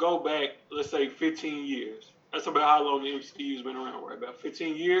go back, let's say 15 years, that's about how long the MCU's been around, right? About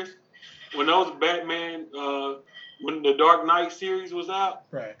 15 years. When those Batman, when the Dark Knight series was out,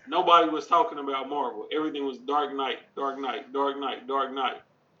 right, nobody was talking about Marvel. Everything was Dark Knight.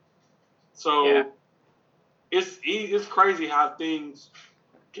 So it's crazy how things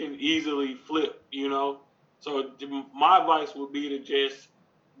can easily flip, you know. So my advice would be to just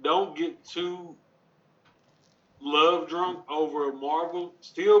don't get too love drunk over Marvel.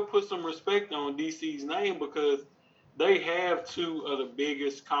 Still put some respect on DC's name because they have two of the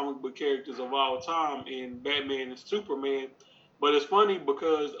biggest comic book characters of all time in Batman and Superman. But it's funny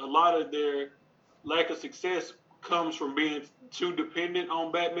because a lot of their lack of success comes from being too dependent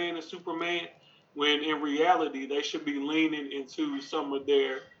on Batman and Superman, when in reality they should be leaning into some of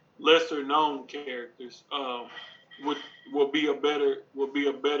their lesser known characters. Would will be a better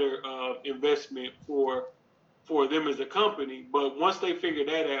investment for them as a company. But once they figure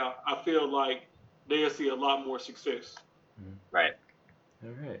that out, I feel like they'll see a lot more success. Right.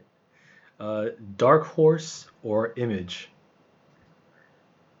 All right. Dark Horse or Image?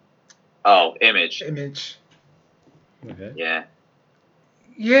 Oh, Image. Image. Okay. Yeah.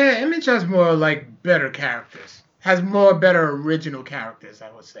 Yeah, Image has more like better characters. Has more better original characters,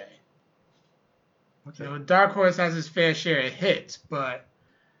 I would say. Okay. You know, Dark Horse has his fair share of hits, but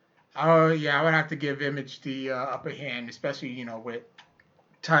I would have to give Image the upper hand, especially with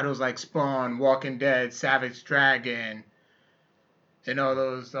titles like Spawn, Walking Dead, Savage Dragon, and all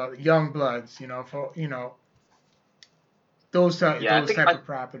those Young Bloods. For those type of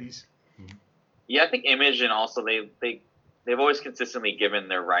properties. Yeah, I think Image, and also they've always consistently given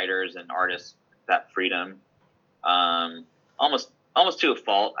their writers and artists that freedom, almost to a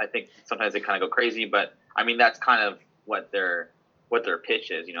fault. I think sometimes they kind of go crazy, but I mean that's kind of what their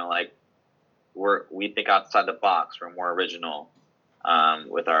pitch is. Like we think outside the box, we're more original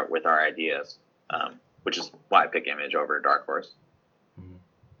with our ideas, which is why I pick Image over Dark Horse.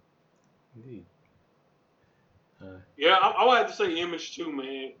 Indeed. Yeah, I would have to say Image too,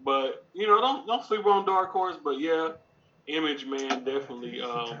 man. But don't sleep on Dark Horse. But yeah, Image, man, definitely.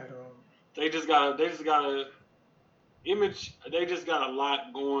 They just got Image. They just got a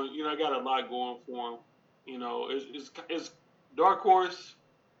lot going. Got a lot going for them. It's Dark Horse,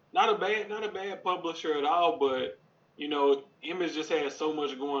 not a bad publisher at all. But Image just has so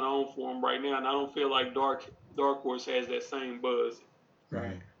much going on for them right now, and I don't feel like Dark Horse has that same buzz.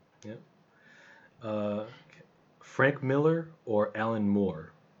 Right. Yep. Frank Miller or Alan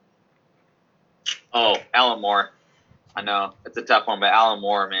Moore? Oh, Alan Moore. I know it's a tough one, but Alan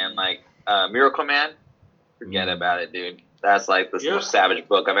Moore, man, like Miracle Man, forget about it, dude. That's like the most savage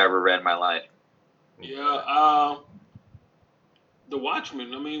book I've ever read in my life. Yeah. The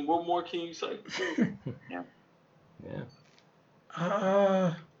Watchmen. I mean, what more can you say? Yeah.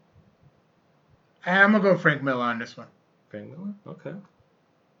 I'm gonna go Frank Miller on this one. Frank Miller? Okay.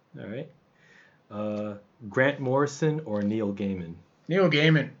 All right. Grant Morrison or Neil Gaiman? Neil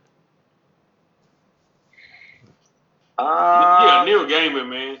Gaiman. Yeah, Neil Gaiman,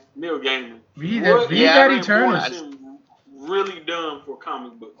 man. Neil Gaiman. Read that Eternals. Really done for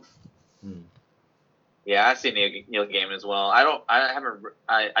comic books. Yeah, I see Neil Gaiman as well.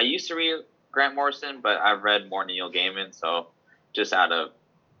 I used to read Grant Morrison, but I've read more Neil Gaiman. So just out of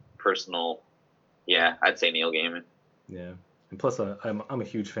personal, I'd say Neil Gaiman. Yeah. And plus, I'm a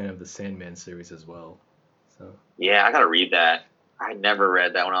huge fan of the Sandman series as well. So. Yeah, I gotta read that. I never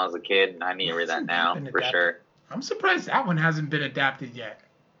read that when I was a kid, and I need to read that now for sure. I'm surprised that one hasn't been adapted yet.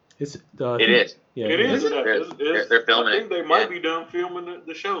 It is. Yeah, it is. They're filming it. I think they might be done filming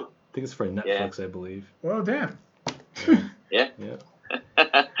the show. I think it's for Netflix, I believe. Well, damn. Yeah.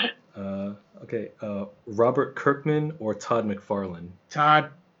 Okay. Robert Kirkman or Todd McFarlane? Todd.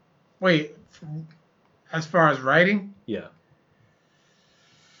 Wait. As far as writing? Yeah.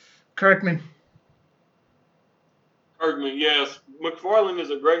 Kirkman, yes. McFarlane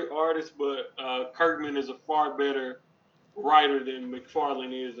is a great artist, but Kirkman is a far better writer than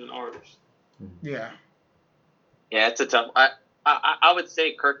McFarlane is an artist. Yeah. Yeah, it's a tough. I would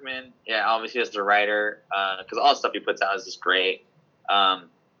say Kirkman. Yeah, obviously as the writer, because all the stuff he puts out is just great. But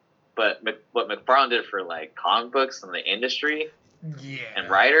what McFarlane did for like comic books and the industry, and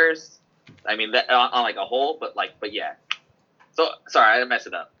writers, I mean that on like a whole, but yeah. So sorry, I messed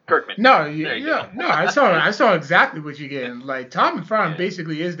it up. Kirkman. No, no, I saw exactly what you're getting. Like Todd McFarlane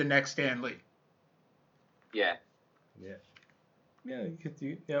basically is the next Stan Lee. Yeah.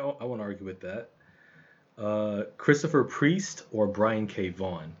 I won't argue with that. Christopher Priest or Brian K.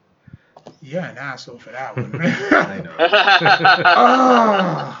 Vaughan? Yeah, an asshole for that one. I know.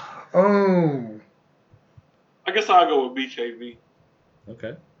 Oh. I guess I'll go with BKV.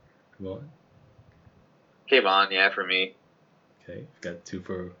 Okay. Vaughn. K. Vaughan, yeah, for me. Okay, got two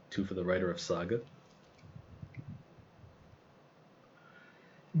for the writer of Saga.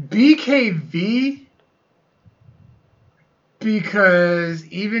 BKV, because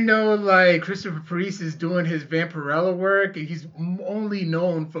even though like Christopher Priest is doing his Vampirella work, he's only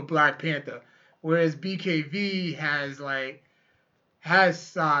known for Black Panther, whereas BKV has like has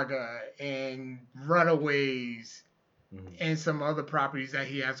Saga and Runaways Mhm. and some other properties that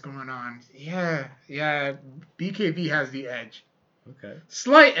he has going on. Yeah, yeah. BKV has the edge. Okay.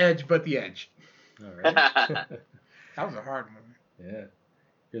 Slight edge, but the edge. All right. That was a hard one. Yeah.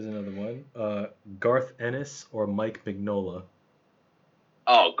 Here's another one. Garth Ennis or Mike Mignola?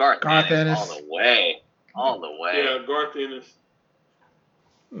 Oh, Garth Garth Ennis, Ennis. all the way, all the way. Yeah, Garth Ennis.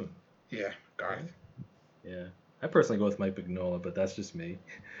 Hmm. Yeah, Garth. Yeah. I personally go with Mike Mignola, but that's just me.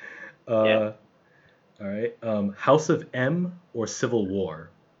 Yeah. All right. House of M or Civil War?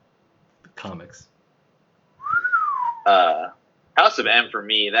 The comics. House of M for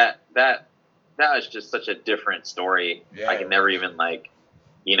me, that was just such a different story. Yeah. I can never even and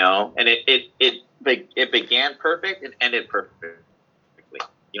it began perfect and ended perfectly.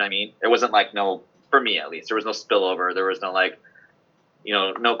 You know what I mean? There wasn't for me at least, there was no spillover. There was no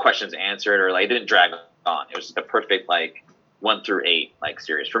no questions answered or it didn't drag on. It was just a perfect 1 through 8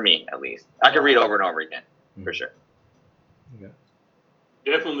 series for me at least. I could read over and over again for sure. Okay.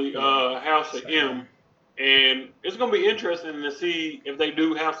 Definitely House of M. And it's going to be interesting to see if they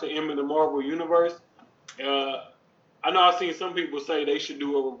do House of M in the Marvel Universe. I know I've seen some people say they should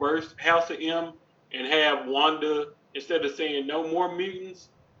do a reverse House of M and have Wanda, instead of saying no more mutants,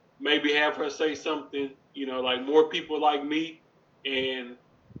 maybe have her say something, like more people like me, and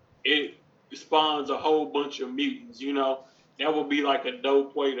it spawns a whole bunch of mutants, That would be like a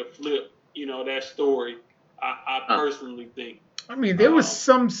dope way to flip, that story, I personally think. I mean, there was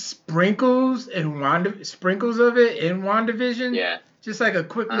some sprinkles of it in WandaVision. Yeah. Just like a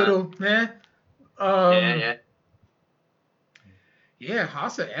quick little, Yeah. Yeah,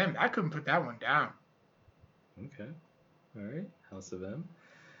 House of M. I couldn't put that one down. Okay. All right. House of M.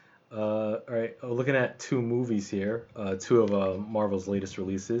 All right. Looking at 2 movies here. 2 of Marvel's latest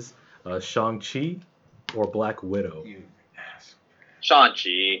releases. Shang-Chi or Black Widow? You ass.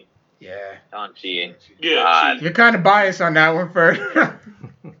 Shang-Chi. Yeah. Shang-Chi. Yeah. You're kind of biased on that one, first. A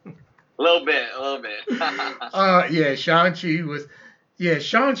little bit. Yeah, Shang-Chi was... Yeah,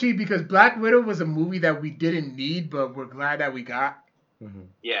 Shang-Chi, because Black Widow was a movie that we didn't need, but we're glad that we got. Mm-hmm.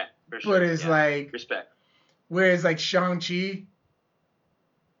 Yeah, for sure. But it's respect. Whereas Shang-Chi,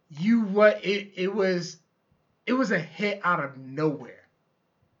 it was a hit out of nowhere.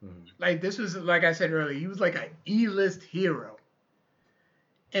 Mm-hmm. This was, like I said earlier, he was like an E-list hero.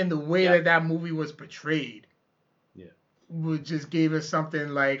 And the way that movie was portrayed, just gave us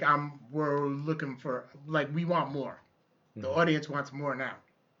something we're looking for, we want more. The audience wants more now.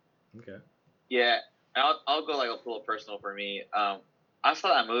 Okay. Yeah, I'll go a little personal for me. I saw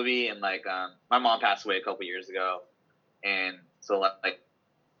that movie and my mom passed away a couple years ago, and so it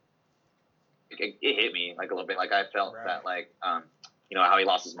hit me a little bit. I felt that how he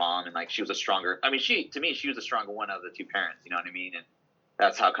lost his mom and she was a stronger. I mean, she was a stronger one of the 2 parents. You know what I mean? And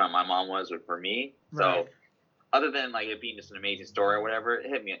that's how kind of my mom was for me. Right. So other than it being just an amazing story or whatever,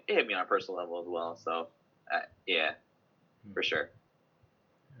 it hit me on a personal level as well. So yeah, for sure.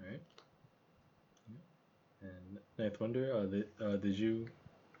 All right. And Ninth Wonder, did you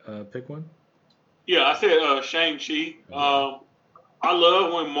pick one? Yeah, I said Shang-Chi. I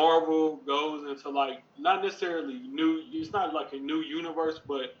love when Marvel goes into not necessarily new. It's not like a new universe,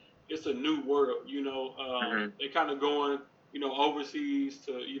 but it's a new world. They kind of going overseas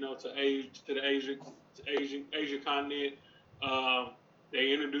to the Asia continent.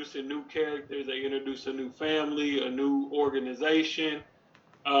 They introducing new characters. They introduce a new family, a new organization.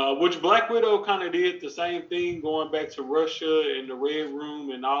 Which Black Widow kind of did the same thing, going back to Russia and the Red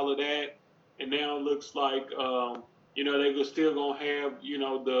Room and all of that. And now it looks like they're still gonna have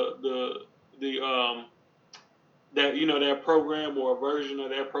that program or a version of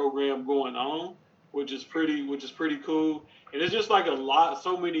that program going on, which is pretty cool. And it's just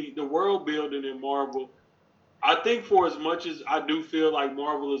the world building in Marvel. I think for as much as I do feel like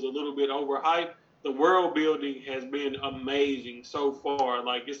Marvel is a little bit overhyped, the world building has been amazing so far.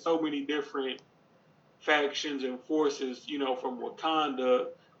 It's so many different factions and forces, from Wakanda.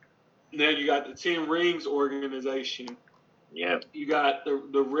 Now you got the 10 Rings organization. Yeah. You got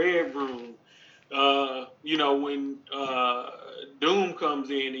the Red Room. When Doom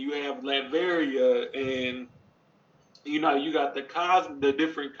comes in and you have Latveria, and you got the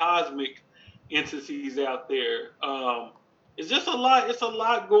different cosmic entities out there. It's just a lot. It's a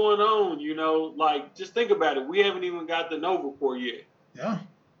lot going on. Just think about it. We haven't even got the Nova Corps yet. Yeah.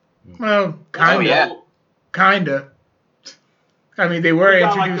 Well, kinda. I mean, they were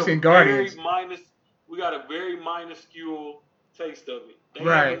introducing Guardians. We got a very minuscule taste of it. They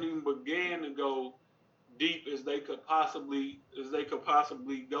haven't even began to go deep as they could possibly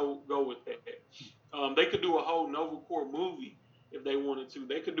go with that. They could do a whole Nova Corps movie if they wanted to.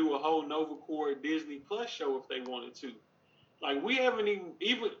 They could do a whole Nova Corps Disney Plus show if they wanted to. Like we haven't even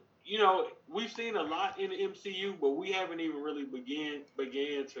we've seen a lot in the MCU, but we haven't even really began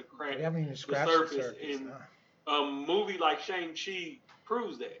to crack We haven't even the scratched surface. And no. a movie like Shang-Chi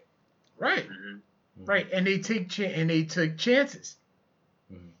proves that. Right. Mm-hmm. Right, and they took chances.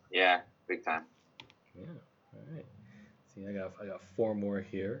 Yeah, big time. Yeah. All right. See, I got 4 more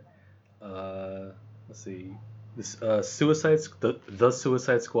here. Let's see. This the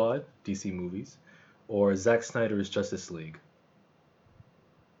Suicide Squad DC movies, or Zack Snyder's Justice League.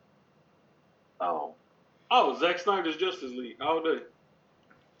 Oh, Zack Snyder's Justice League all day.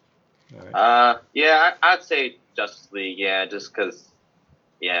 All right. Yeah, I'd say Justice League. Yeah, just because.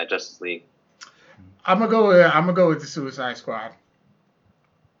 Yeah, Justice League. I'm gonna go with the Suicide Squad.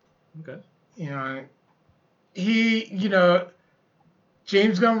 Okay.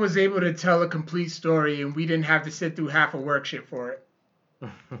 James Gunn was able to tell a complete story, and we didn't have to sit through half a work shift for it.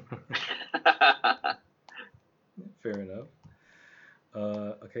 Fair enough.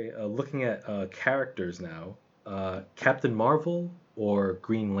 Okay. Looking at characters now. Captain Marvel or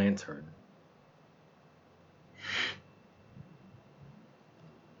Green Lantern.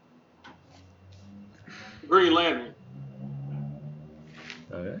 Green Lantern.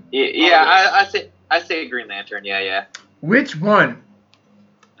 Okay. Yeah, I say Green Lantern. Yeah. Which one?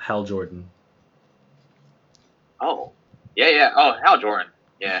 Hal Jordan. Oh, yeah. Oh, Hal Jordan.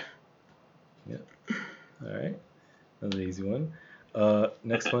 Yeah. All right. Another easy one.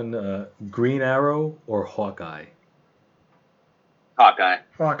 Next one. Green Arrow or Hawkeye. Hawkeye.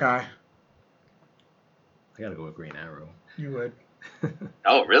 Hawkeye. I gotta go with Green Arrow. You would.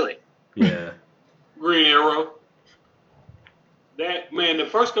 Oh, really? Yeah. Green Arrow. That man, the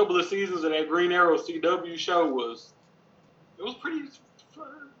first couple of seasons of that Green Arrow CW show was pretty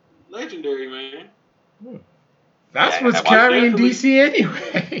legendary, man. That's what's carrying DC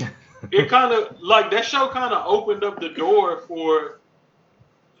anyway. It kind of that show kind of opened up the door for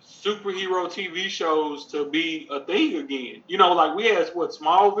superhero TV shows to be a thing again. We had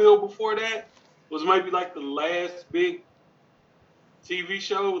Smallville before that was maybe the last big TV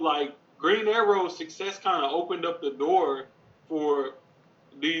show. Green Arrow's success kind of opened up the door for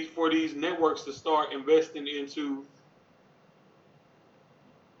these networks to start investing into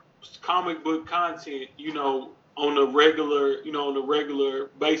comic book content, on a regular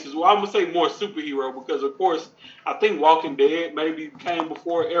basis. Well, I'm gonna say more superhero because, of course, I think Walking Dead maybe came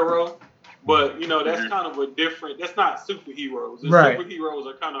before Arrow, but that's kind of a different. That's not superheroes. Right. Superheroes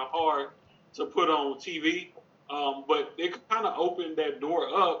are kind of hard to put on TV, but it kind of opened that door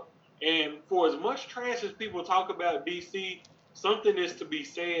up. And for as much trash as people talk about DC, something is to be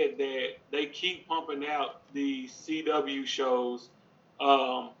said that they keep pumping out the CW shows,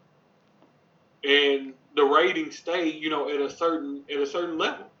 and the ratings stay, at a certain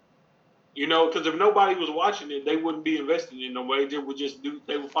level. Because if nobody was watching it, they wouldn't be investing in no way. They would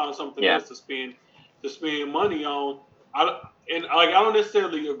find something else to spend money on. I don't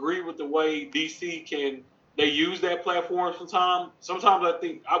necessarily agree with the way DC they use that platform sometimes. Sometimes I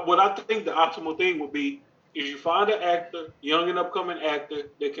think the optimal thing would be is you find an actor, young and upcoming actor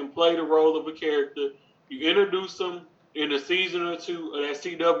that can play the role of a character. You introduce them in a season or two of that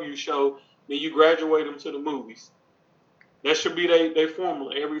CW show. Then you graduate them to the movies. That should be their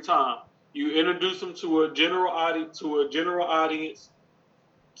formula every time. You introduce them to a general audience,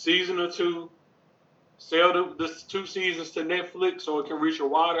 season or two, sell the 2 seasons to Netflix so it can reach a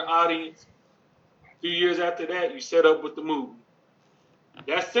wider audience. A few years after that, you set up with the movie.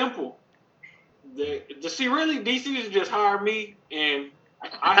 That's simple. DC just hired me and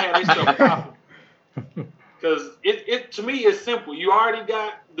I had their stuff popping. Because it to me it's simple. You already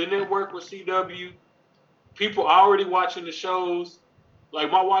got the network with CW. People already watching the shows. My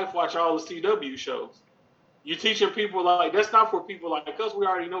wife watch all the CW shows. You're teaching people that's not for people like us. We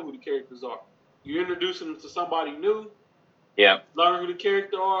already know who the characters are. You introduce them to somebody new. Yeah. Learn who the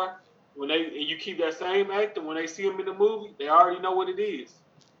character are. And you keep that same actor when they see them in the movie, they already know what it is.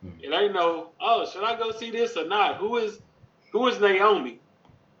 And they know, should I go see this or not? Who is Naomi?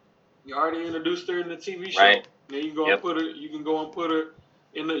 You already introduced her in the TV show. Right. Then you go and put her. You can go and put her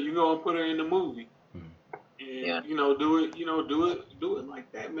in the. You go and put her in the movie. And do it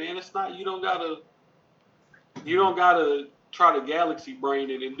like that, man. It's not. You don't gotta try to galaxy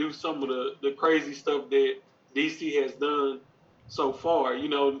brain it and do some of the crazy stuff that DC has done so far. And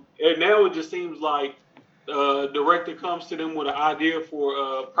now it just seems like director comes to them with an idea for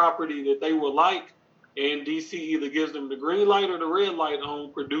a property that they would like. And DC either gives them the green light or the red light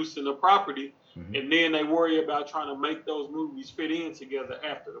on producing a property, and then they worry about trying to make those movies fit in together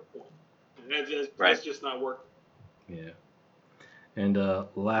after the point. And that's just not working. Yeah. And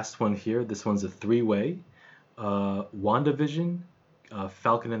last one here. This one's a three-way. WandaVision,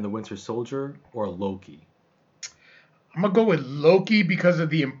 Falcon and the Winter Soldier, or Loki. I'm gonna go with Loki because of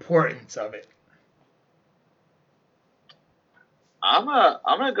the importance of it. I'm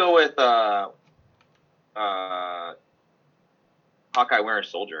gonna go with Hawkeye Winter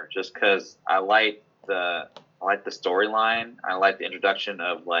Soldier, just because I like the storyline. I like the introduction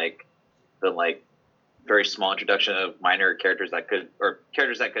of the very small introduction of minor characters that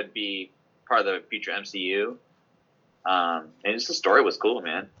could be part of the future MCU. And just the story was cool,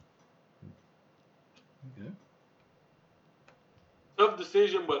 man. Okay. Tough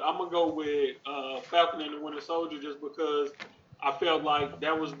decision, but I'm gonna go with Falcon and the Winter Soldier just because I felt like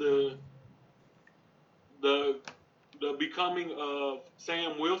that was the becoming of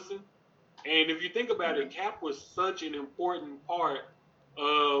Sam Wilson. And if you think about it, Cap was such an important part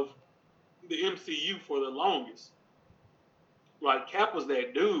of the MCU for the longest. Like Cap was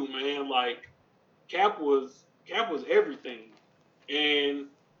that dude, man. Like Cap was everything. And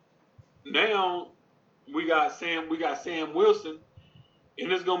now we got Sam Wilson,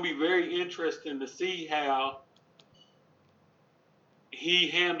 and it's gonna be very interesting to see how he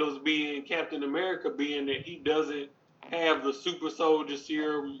handles being Captain America, being that he doesn't have the super soldier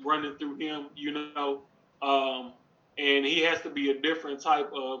serum running through him, and he has to be a different type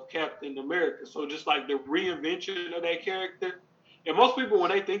of Captain America. So just like the reinvention of that character, and most people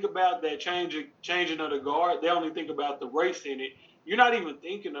when they think about that changing of the guard, they only think about the race in it. You're not even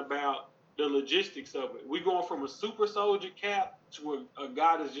thinking about the logistics of it. We're going from a super soldier Cap to a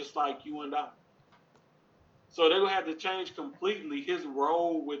guy that's just like you and I. So they're gonna have to change completely his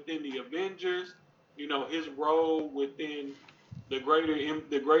role within the Avengers, his role within the greater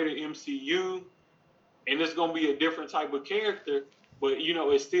MCU, and it's gonna be a different type of character. But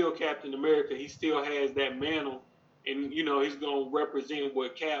it's still Captain America. He still has that mantle, and he's gonna represent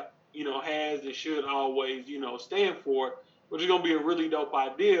what Cap has and should always stand for. Which is gonna be a really dope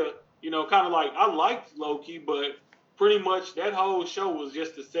idea. Kind of like I liked Loki, but pretty much that whole show was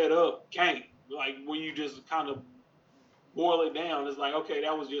just to set up Kang. Like when you just kind of boil it down, it's like, okay,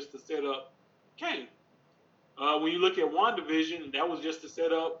 that was just to set up Kang. When you look at WandaVision, that was just to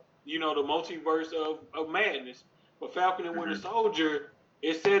set up, the multiverse of madness. But Falcon and Winter Soldier,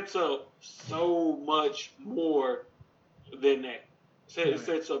 it sets up so much more than that. It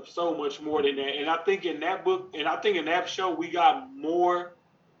sets up so much more than that. And I think in that book, and I think in that show, we got more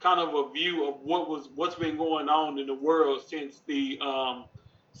kind of a view of what's been going on in the world since the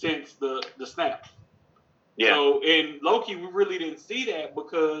snap. Yeah. So in Loki, we really didn't see that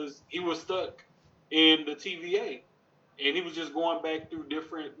because he was stuck in the TVA, and he was just going back through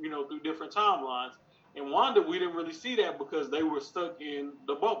different timelines. In Wanda, we didn't really see that because they were stuck in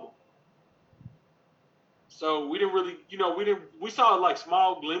the bubble. So we didn't really, we saw like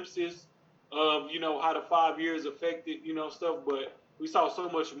small glimpses of, how the 5 years affected, stuff, but we saw so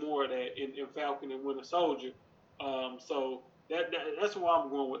much more of that in Falcon and Winter Soldier. So that's why I'm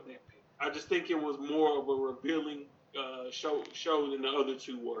going with that pick. I just think it was more of a revealing show than the other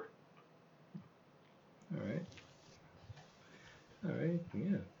two were. All right,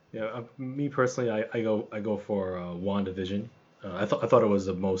 yeah. Me personally, I go for WandaVision. I thought it was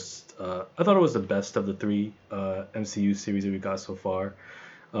the most. I thought it was the best of the three MCU series that we got so far.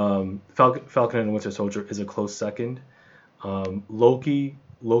 Falcon and Winter Soldier is a close second. Loki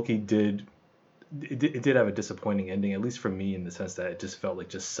did have a disappointing ending, at least for me, in the sense that it just felt like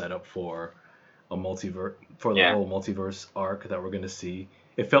just set up for a multiverse, for the whole multiverse arc that we're gonna see.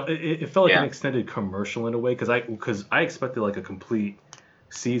 It felt like an extended commercial in a way, because I expected like a complete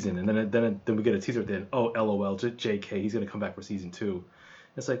season, and then we get a teaser at the end. Oh, LOL, JK, he's gonna come back for season 2.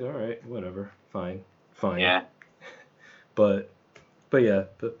 It's like, all right, whatever, fine. Yeah. But yeah,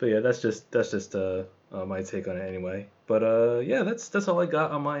 that's just my take on it anyway. But yeah, that's all I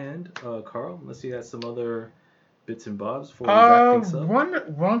got on my end, Carl. Unless you got some other bits and bobs before we wrap things up.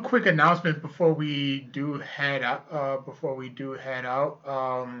 One quick announcement before we do head out.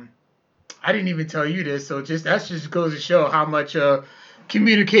 I didn't even tell you this, so that just goes to show how much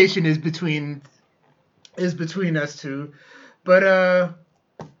communication is between us two. But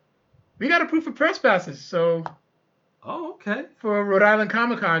we got approved for press passes, so. Oh, okay. For Rhode Island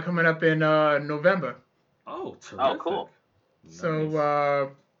Comic Con coming up in November. Oh, terrific. Oh, cool. Nice.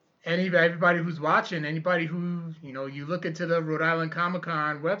 So everybody who's watching, anybody who you look into the Rhode Island Comic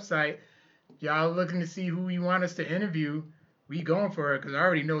Con website, y'all looking to see who you want us to interview, we going for it, because I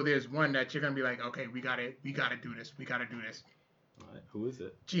already know there's one that you're gonna be like, okay, we gotta do this. All right, who is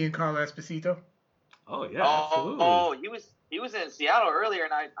it? Giancarlo Esposito. Oh yeah, absolutely. Oh, he was in Seattle earlier,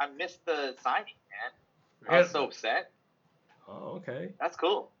 and I missed the signing, man. I was so upset. Oh, okay. That's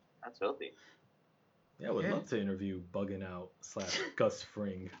cool. That's filthy. Yeah, I would Yeah. love to interview Bugging Out / Gus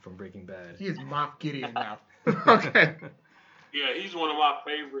Fring from Breaking Bad. He is Moff Gideon now. Okay. Yeah, he's one of my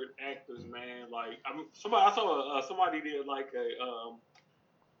favorite actors, man. Like, I saw somebody did like a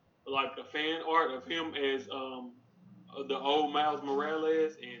fan art of him as the old Miles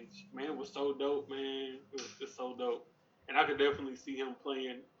Morales, and man, it was so dope, man. It was just so dope, and I could definitely see him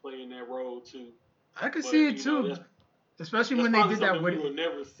playing that role too. I could see But it you know, too, especially that's when they probably did that something with. we will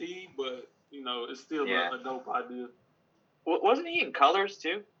never see, but you know, it's still Yeah. a dope idea. Wasn't he in Colors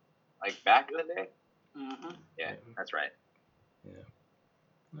too? Like back in the day? Mm-hmm. Yeah, that's right.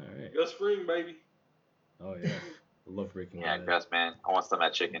 Yeah. All right. Gus Fring, baby. Oh yeah. Love Breaking Yeah, Bad. Gus, man. I want some of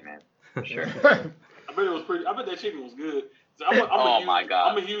that chicken, man. For sure. I bet it was pretty. I bet that chicken was good. So My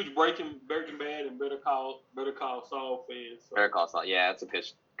God. I'm a huge Breaking Bad and Better Call Saul fan. So. Better Call Saul. Yeah, it's a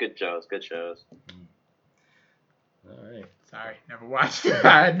good shows. Good shows. All right. Sorry, never watched it.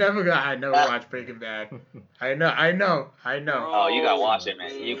 I never watched Breaking Bad. I know. Oh, you gotta watch it,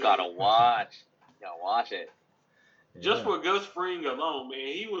 man. man. You gotta watch. You gotta watch it. Just Yeah. for Gus Fring alone, man,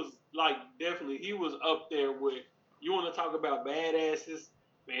 he was like definitely he was up there with. You want to talk about badasses,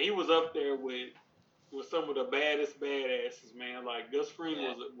 man? He was up there with some of the baddest badasses, man. Like Gus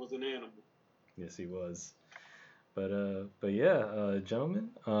Fring was an animal. Yes, he was. But yeah,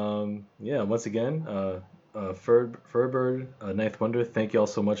 gentlemen. Yeah, once again, Furbird, Ninth Wonder. Thank you all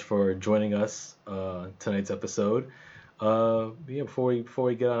so much for joining us tonight's episode. Yeah, before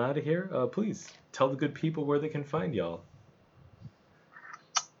we get on out of here, please tell the good people where they can find y'all.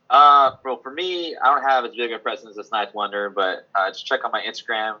 Well, for me, I don't have as big a presence as Ninth Wonder, but just check out my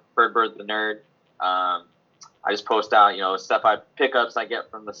Instagram, Birdbird the Nerd. I just post out, stuff pickups I get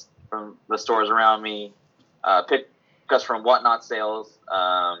from the stores around me, pickups from Whatnot sales,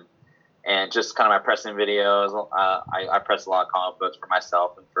 and just kind of my pressing videos. I press a lot of comic books for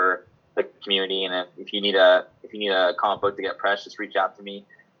myself and for the community. And if you need a comic book to get pressed, just reach out to me.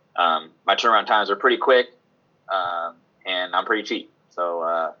 My turnaround times are pretty quick, and I'm pretty cheap.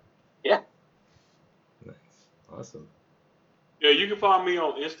 So yeah. Nice, awesome. Yeah, you can find me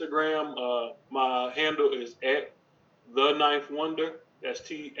on Instagram. My handle is at the Ninth Wonder. That's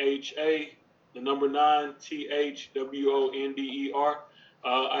THA, the number 9, THWONDER.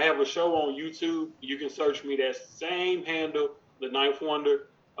 I have a show on YouTube. You can search me that same handle, the Ninth Wonder,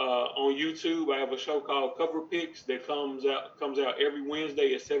 on YouTube. I have a show called Cover Picks that comes out every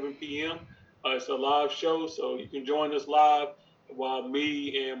Wednesday at 7 p.m. It's a live show, so you can join us live while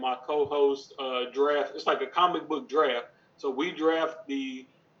me and my co-host draft. It's like a comic book draft. So we draft the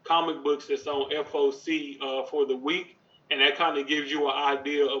comic books that's on FOC for the week, and that kind of gives you an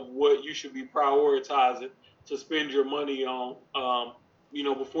idea of what you should be prioritizing to spend your money on,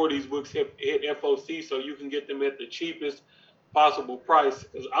 before these books hit FOC, so you can get them at the cheapest possible price.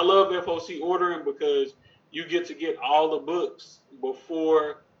 Because I love FOC ordering because you get all the books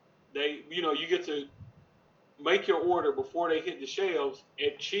before you get to make your order before they hit the shelves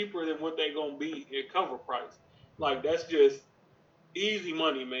at cheaper than what they're gonna be at cover price. Like that's just easy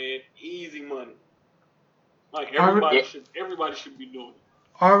money, man. Easy money. Like everybody should be doing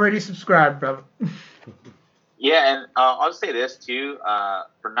it. Already subscribed, brother. Yeah, and I'll just say this too.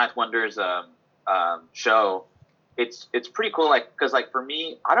 For Ninth Wonder's show, it's pretty cool. Like, because like for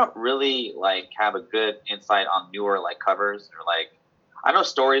me, I don't really like have a good insight on newer like covers or like I know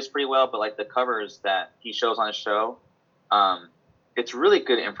stories pretty well, but like the covers that he shows on his show, it's really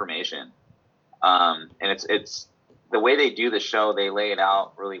good information. And it's the way they do the show, they lay it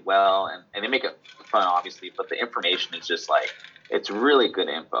out really well, and they make it fun, obviously. But the information is just like it's really good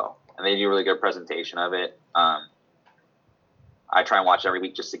info, and they do a really good presentation of it. I try and watch every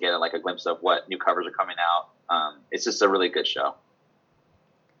week just to get like a glimpse of what new covers are coming out. It's just a really good show.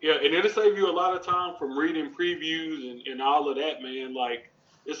 Yeah, and it'll save you a lot of time from reading previews and all of that, man. Like,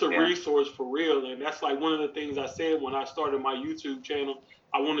 it's a resource for real. And that's like one of the things I said when I started my YouTube channel.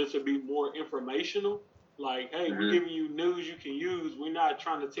 I wanted to be more informational. Like, hey, we're giving you news you can use. We're not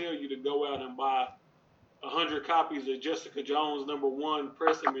trying to tell you to go out and buy 100 copies of Jessica Jones #1,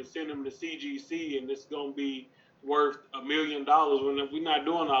 press them and send them to CGC, and it's going to be worth $1 million. We're not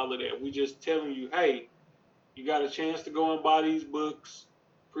doing all of that. We're just telling you, hey, you got a chance to go and buy these books.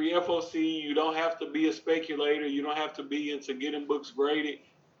 Pre-FOC, you don't have to be a speculator. You don't have to be into getting books graded.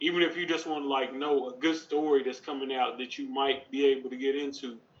 Even if you just want to like know a good story that's coming out that you might be able to get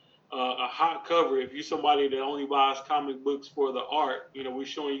into. A hot cover, if you're somebody that only buys comic books for the art, we're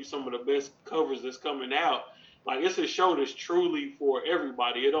showing you some of the best covers that's coming out. Like, it's a show that's truly for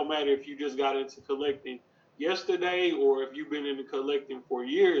everybody. It don't matter if you just got into collecting yesterday or if you've been into collecting for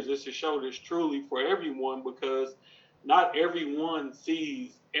years. It's a show that's truly for everyone because not everyone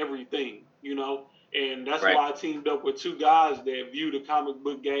sees everything, and that's Right. why I teamed up with two guys that view the comic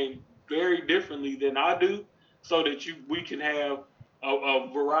book game very differently than I do, so that we can have a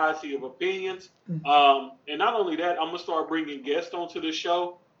variety of opinions. And not only that, I'm gonna start bringing guests onto the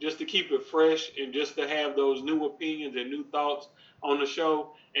show just to keep it fresh and just to have those new opinions and new thoughts on the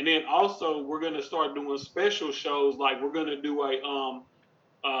show. And then also we're gonna start doing special shows, like we're gonna do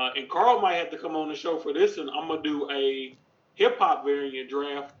and Carl might have to come on the show for this, and I'm gonna do a hip hop variant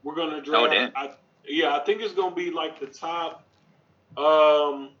draft. We're gonna draft. Oh, damn. I think it's gonna be like the top.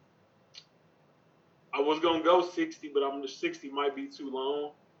 I was gonna go 60, but 60 might be too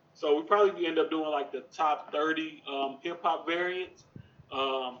long. So we probably end up doing like the top 30 hip hop variants.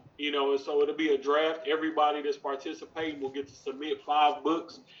 So it'll be a draft. Everybody that's participating will get to submit 5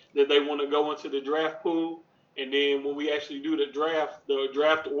 books that they want to go into the draft pool. And then when we actually do the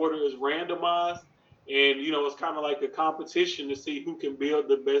draft order is randomized. And, it's kind of like a competition to see who can build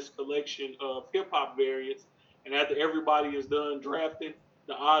the best collection of hip hop variants. And after everybody is done drafting,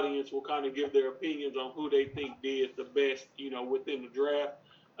 the audience will kind of give their opinions on who they think did the best, within the draft.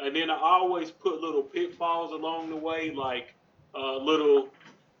 And then I always put little pitfalls along the way, like little,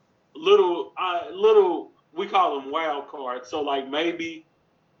 we call them wild cards. So like maybe,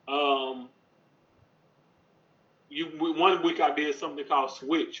 one week I did something called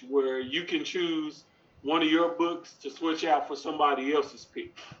switch, where you can choose one of your books to switch out for somebody else's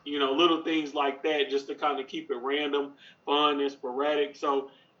pick. Little things like that, just to kind of keep it random, fun, and sporadic.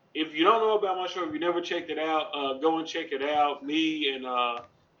 So if you don't know about my show, if you never checked it out, go and check it out. Me and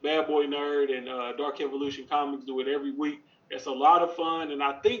Bad Boy Nerd and Dark Evolution Comics do it every week. It's a lot of fun, and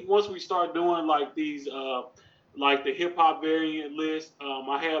I think once we start doing like these, like the hip hop variant list,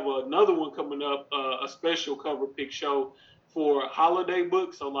 I have another one coming up, a special cover pick show for holiday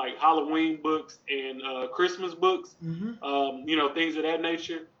books, so like Halloween books and Christmas books, things of that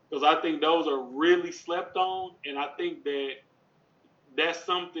nature, because I think those are really slept on, and I think that that's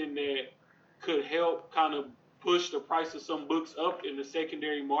something that could help kind of push the price of some books up in the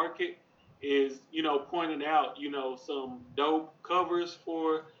secondary market, is, pointing out, some dope covers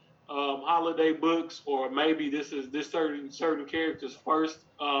for holiday books, or maybe this is this certain character's first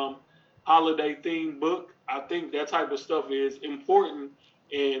holiday themed book. I think that type of stuff is important,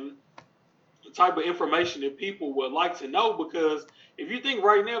 and the type of information that people would like to know, because if you think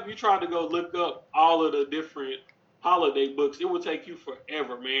right now, if you try to go look up all of the different holiday books, it would take you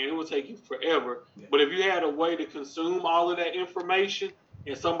forever, man. It would take you forever. Yeah. But if you had a way to consume all of that information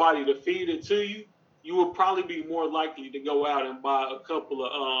and somebody to feed it to you, you would probably be more likely to go out and buy a couple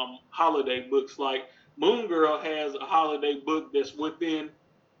of holiday books. Like Moon Girl has a holiday book that's within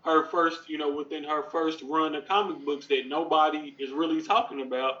her first run of comic books that nobody is really talking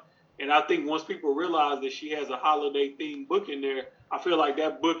about. And I think once people realize that she has a holiday themed book in there, I feel like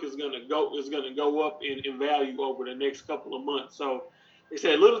that book is gonna go up in value over the next couple of months. So they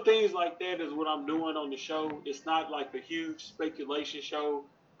said little things like that is what I'm doing on the show. It's not like a huge speculation show.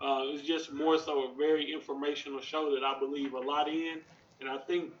 It's just more so a very informational show that I believe a lot in. And I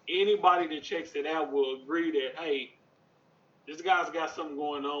think anybody that checks it out will agree that, hey, this guy's got something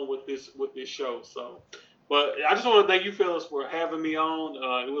going on with this show. So, but I just want to thank you fellas for having me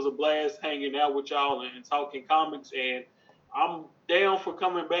on. It was a blast hanging out with y'all and talking comics, and I'm down for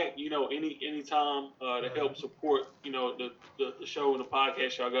coming back, anytime to help support, the show and the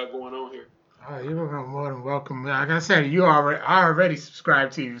podcast y'all got going on here. You're more than welcome. Like I said, I already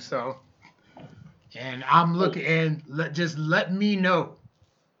subscribed to you, so, and I'm looking, and just let me know.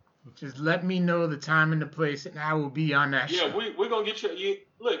 Just let me know the time and the place, and I will be on that show. Yeah, we're going to get you.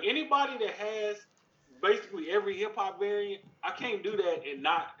 Look, anybody that has basically every hip-hop variant, I can't do that and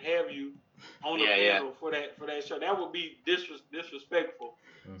not have you on the panel for that show. That would be disrespectful.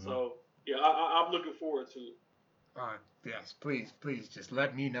 Mm-hmm. So, yeah, I'm looking forward to it. Yes, please, just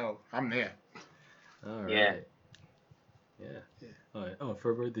let me know. I'm there. All right. Yeah. All right. Oh,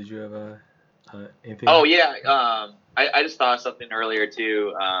 Ferber, did you have anything? Oh, yeah. I just thought of something earlier,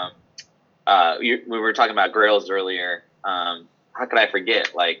 too. We were talking about Grails earlier. How could I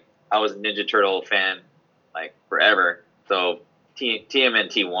forget? Like, I was a Ninja Turtle fan, like, forever. So,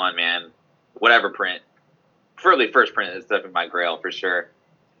 TMNT 1, man. Whatever print. Preferably first print is definitely my Grail, for sure.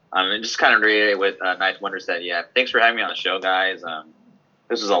 And just kind of reiterate what Ninth Wonder said. Yeah, thanks for having me on the show, guys.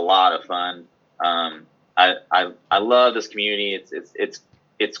 This was a lot of fun. I love this community. It's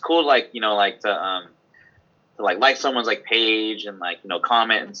cool, to like someone's like page and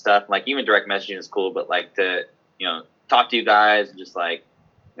comment and stuff. Like even direct messaging is cool, but to talk to you guys and just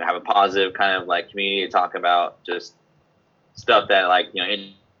have a positive kind of community to talk about just stuff that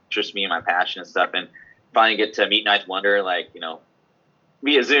interests me and my passion and stuff. And finally get to meet Ninth Wonder, like, you know,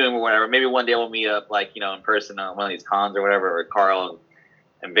 via Zoom or whatever. Maybe one day we'll meet up, like, you know, in person on one of these cons or whatever, or Carl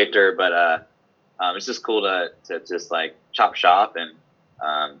and Victor. But it's just cool to just like chop shop. And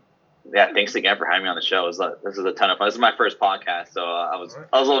yeah, thanks again for having me on the show. This is a ton of fun. This is my first podcast, so I was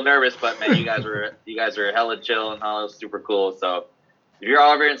a little nervous, but man, you guys are hella chill and all. It was super cool. So if you're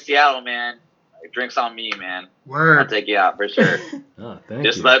all over in Seattle, man, like, drinks on me, man. Word. I'll take you out for sure. Oh, thank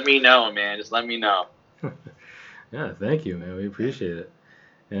Just you. let me know, man. Just let me know. Yeah, thank you, man. We appreciate it.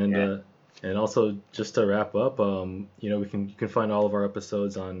 And Yeah. and also just to wrap up, you know, you can find all of our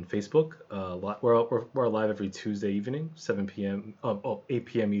episodes on Facebook. We're live every Tuesday evening, 7 p.m. 8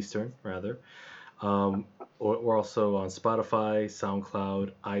 p.m. Eastern rather. We're also on Spotify,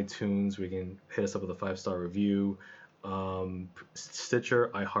 SoundCloud, iTunes. We can hit us up with a 5-star review. Stitcher,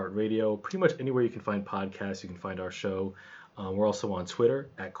 iHeartRadio, pretty much anywhere you can find podcasts, you can find our show. We're also on Twitter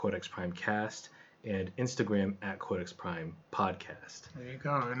at Codex Prime Cast and Instagram at Codex Prime Podcast. There you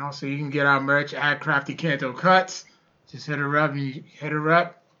go. And also you can get our merch at Crafty Canto Cuts. Just hit her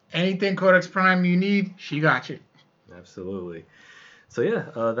up. Anything Codex Prime you need, she got you. Absolutely. So yeah,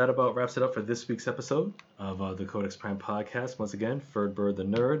 that about wraps it up for this week's episode of the Codex Prime Podcast. Once again, Ferd Bird the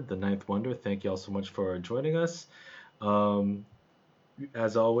Nerd, the Ninth Wonder, thank you all so much for joining us.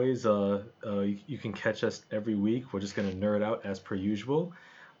 As always, you can catch us every week. We're just going to nerd out as per usual.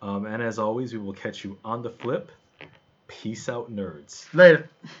 And as always, we will catch you on the flip. Peace out, nerds. Later.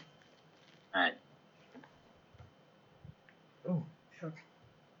 All right. Oh, yeah.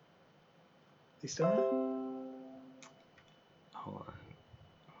 You still on? Hold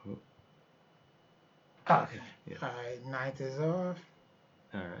on. Oh, okay. Yeah. All right, ninth is off.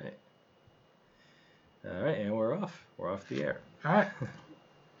 All right, and we're off. We're off the air. All right.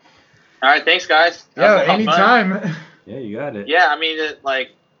 All right. Thanks, guys. That Yeah, was a lot of fun. anytime. Yeah, you got it. Yeah, I mean,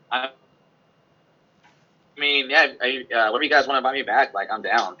 whenever you guys want to invite me back, like, I'm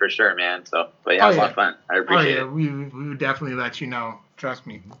down for sure, man. So, but yeah, it was a lot of fun. I Oh, appreciate yeah, it. we would definitely let you know. Trust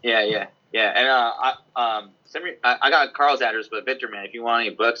me. Yeah. And send me. I got Carl's address, but Victor, man, if you want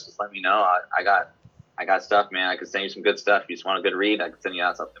any books, just let me know. I got stuff, man. I could send you some good stuff. If you just want a good read, I can send you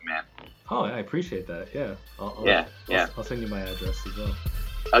out something, man. Oh, I appreciate that. Yeah. I'll send you my address as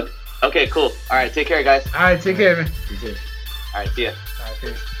well. Okay, cool. All right, take care, guys. All right, take care, man. You too. All right, see ya. All right,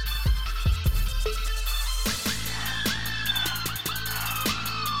 peace.